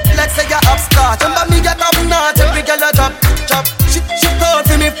up, like say you're upstart. Remember me, you're top notch. Every girl a drop. She call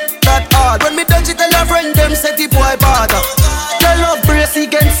for me that hard. When me done, she tell her friend them say the boy bad. Your love brace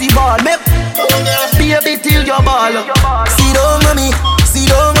against the ball. Make baby till your ball. See down on me,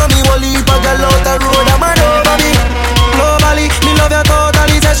 wall heap a girl out the road. I'm an over me. Globally, me love you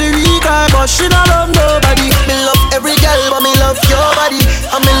totally. Say she weak, but she don't love nobody. Me love every girl, but me love your body.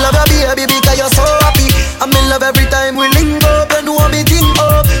 And me love your baby because you're so happy. And me love every time we link up and do me thing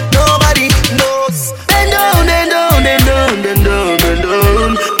up. Nobody knows. Then down.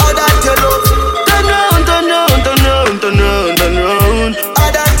 All that you love. Turn round.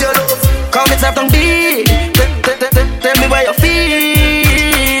 All that you love. Come and stop on beat. Tell me where you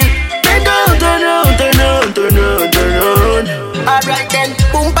feel. Then turn round. Alright then,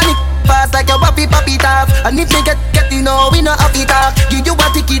 boom panic. Fast like a wappy papi talk. And if me get you know, we no happy talk. Give you a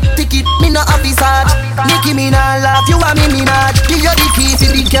ticket, me no happy sad. Nicki me nah laugh, you and me not. Give you the key to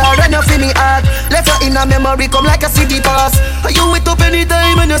the car and you feel me heart. Left her in a memory, come like a city pass. Are you wait up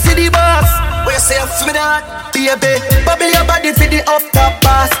anytime when you see the boss? Where you say for me that? Baby, bubble your body for the up top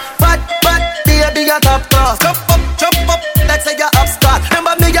pass. Fat, baby, your top class. Jump up, like say you're upstart.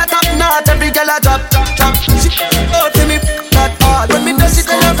 Remember me, your top notch, every girl a drop. She out to me that hard. When me does she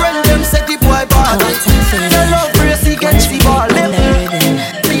tell her friend them say the boy bad. Your love brace against the ball.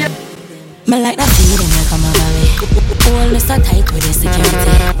 Me like that feeling you come over me. Hold me so tight with the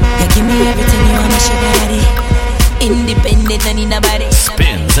security. You give me everything you want, me sugar daddy. Independent and in nobody.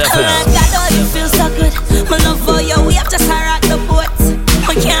 Spins FM. Oh my God, oh you feel so good. My love for you, we have to rock the boat.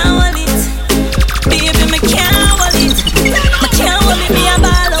 I can't hold it, baby, me can't hold it. Me can't hold it, me a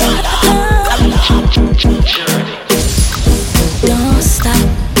ball out. Don't stop.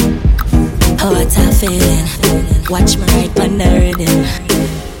 Oh, what a feeling. Watch me right on the rhythm.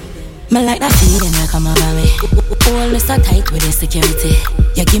 Me like that feeling you come over me. Hold me so tight with the security.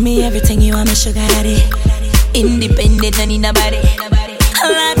 You give me everything you want, me sugar daddy. Independent and in nobody.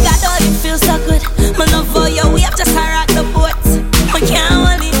 Oh my God, oh you feel so good. My love for you, we have to rock the boat. I can't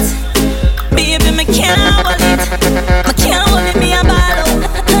hold it, baby, me can't hold it. Me can't hold it, me a ball out.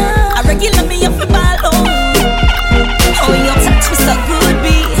 I regular me up a ball out. Oh you touch me so good,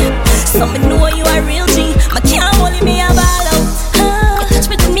 B. So me know you a real G. Me can't hold it, me a ball out. You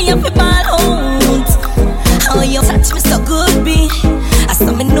touch me up a ball out. Oh you touch me so good, B. I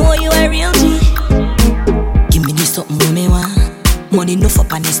saw me know you a real G. Give me this something when me want. Money enough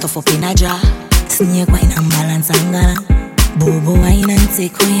up and this stuff up in a jar. Snake wine and balance and gala. Bobo wine and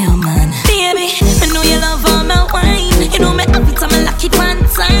take away your man. Baby, I know you love all my wine. You know me happy to me lock it one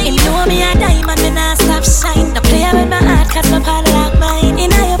time. You know me a diamond, me not stop shine. The play with my heart, cause my padlock mine.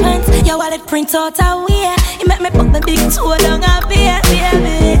 In your pants, your wallet print out a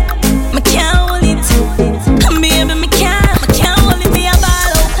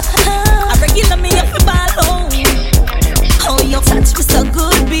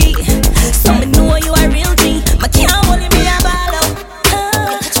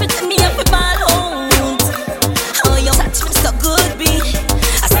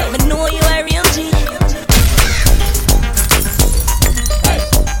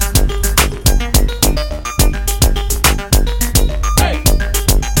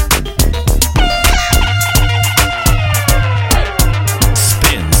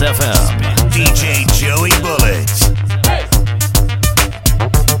Spins FM. DJ Joey Bullet.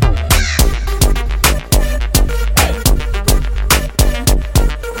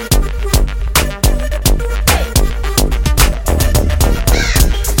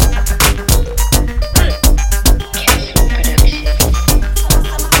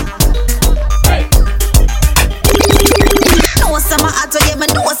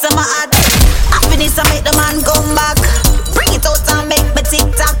 Happiness I make the man come back. Bring it out and make me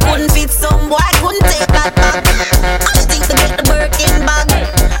TikTok. Couldn't fit some boy, couldn't take that back. How you think we get the Birkin bag?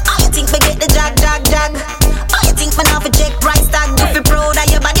 How you think we get the jag? How you think we now for check price tag? You feel proud of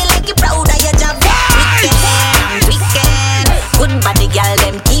your body like you proud of your job. Weekend, good body girl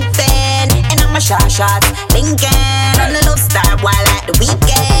them keeping. And I'm a shot Lincoln on the love star while at the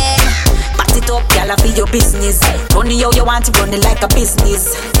weekend. Back it up, girl, I feel your business. Run it how you want to run it like a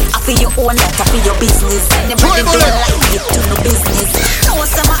business. I feel your own like I feel your business. Everybody don't like it to no business. Know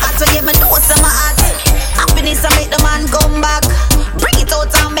some heart, so yeah, me know some heart. Happiness I make the man come back. Bring it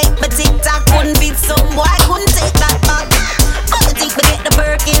out and make me TikTok. Couldn't beat some boy, couldn't take that back. How you think we get the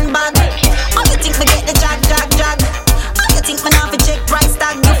Birkin bag? How you think we get the jag? How you think we now for check price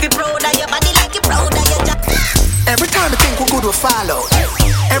tag? You feel proud of your body like you proud of your jag. Every time I think we good we follow.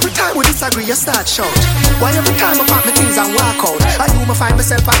 Every time we disagree, you start shout. Why every time I pack my things and walk out? I do me find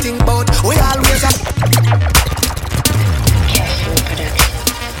myself I think about. We always have.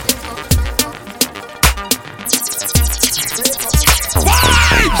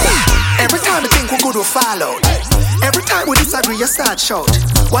 Every time I think we good we follow. Every time we disagree, you start shout.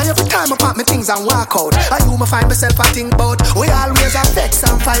 Why every time I pack my things and walk out? I do me find myself I think about. We always have vex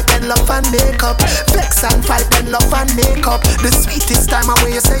and fight and love and make up. Vex and fight and love and make up. The sweetest time of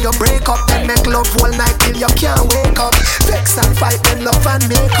when you say you break up, then make love all night till you can't wake up. Vex and fight and love and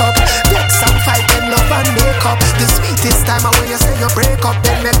make up. Vex and fight and love and make up. The sweetest time of when you say you break up,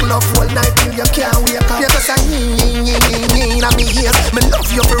 then make love all night till you can't wake up. You just say in me ears. Me love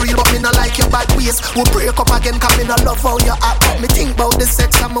you for real, but me not like your bad ways. We break up again, cause me not love how you act. But me think about the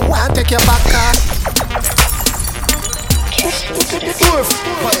sex and me want take you back.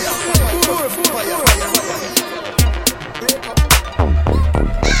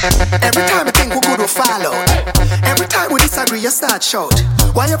 Every time I think we good we follow. Every time we disagree, you start shout.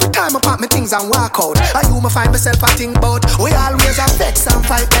 Why every time I pack my things and walk out? I do me find myself I think about. We always have vex and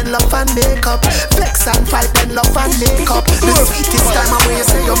fight and love and make up. Vex and fight and love and make up. The sweetest time of when you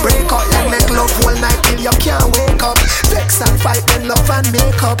say you break up, then make love all night till you can't wake up. Vex and fight and love and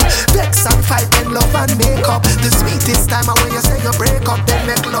make up. Vex and fight and love and make up. The sweetest time of when you say you break up, then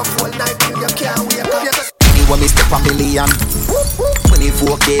make love all night till you can't wake up. When me step a million,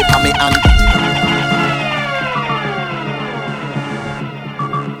 24K for me hand.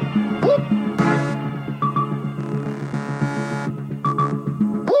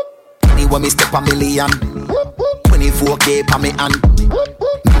 When me step a million, 24K for me hand.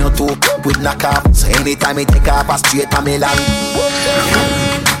 Me no too quick with knock off, so anytime me take off a straight a me land.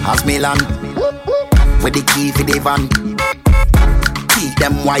 As me land, with the key for the van. Keep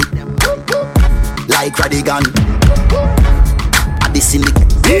them white, like Radigan. At the syndicate,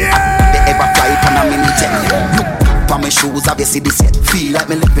 they ever fly on a minute. Look for my shoes, have you see this yet? Feel like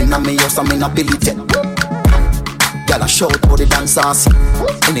me living on me house, I'm in a ability. Y'all a shout for the dancers.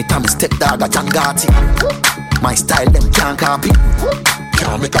 Anytime I step dog, I Jangati. My style, them can't copy.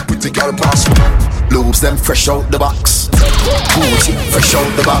 Can't make a pretty girl pass me. Lobes them fresh out the box. Gucci fresh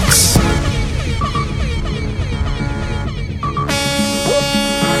out the box.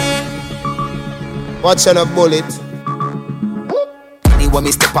 Watch on a bullet. When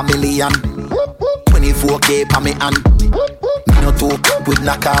me step a million, 24K for me hand. Me no too quick with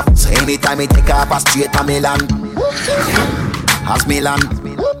knock off, so anytime I take off a straight a me land. As me land,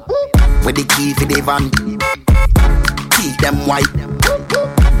 with the key for the van. Keep them white,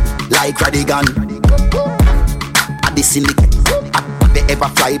 like Radigan. At the syndicate, they ever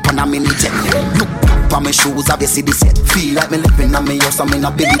fly on a minute. Look for my shoes, have you see this yet? Feel like me living on me house, I'm in a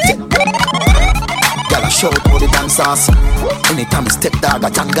ability. Y'all a shout for the dancers. Anytime I step dog, I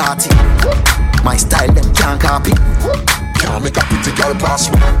Jangati. My style, them can't copy. Can't make a pretty girl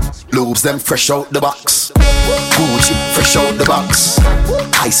pass me. Lobes them fresh out the box. Gucci fresh out the box.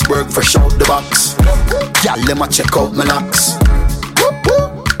 Iceberg fresh out the box. Y'all let me check out my locks.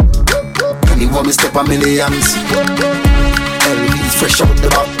 Anyone me step a millions. LVs fresh out the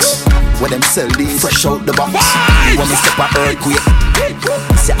box. Where them sell these fresh out the box. Anyone me step a earthquake.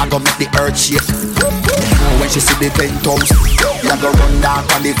 Say I gon' make the earth shake. When she see the penthouse, I go run down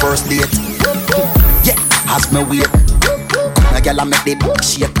on the first date. Yeah, as me wait, a girl I make the book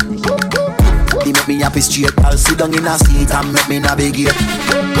shake. He make me happy straight. I'll sit down in a seat and make me navigate.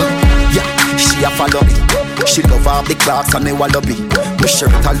 Yeah, she a follow me. She love all the clocks and me wallaby. Me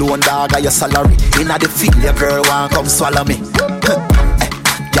shirt alone, dog, your salary. Inna the field, your girl want come swallow me.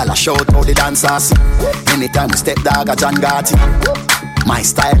 Y'all a shout out the dancers. Anytime we step, dog, a John Gotti. My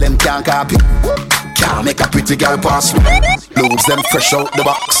style, them can't copy. Can't make a pretty girl pass me. Lose them fresh out the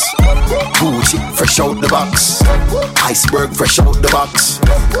box. Gucci fresh out the box. Iceberg fresh out the box.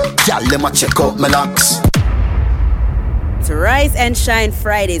 Y'all let me check out my locks. It's Rise and Shine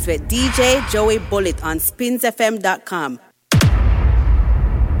Fridays with DJ Joey Bullet on spinsfm.com.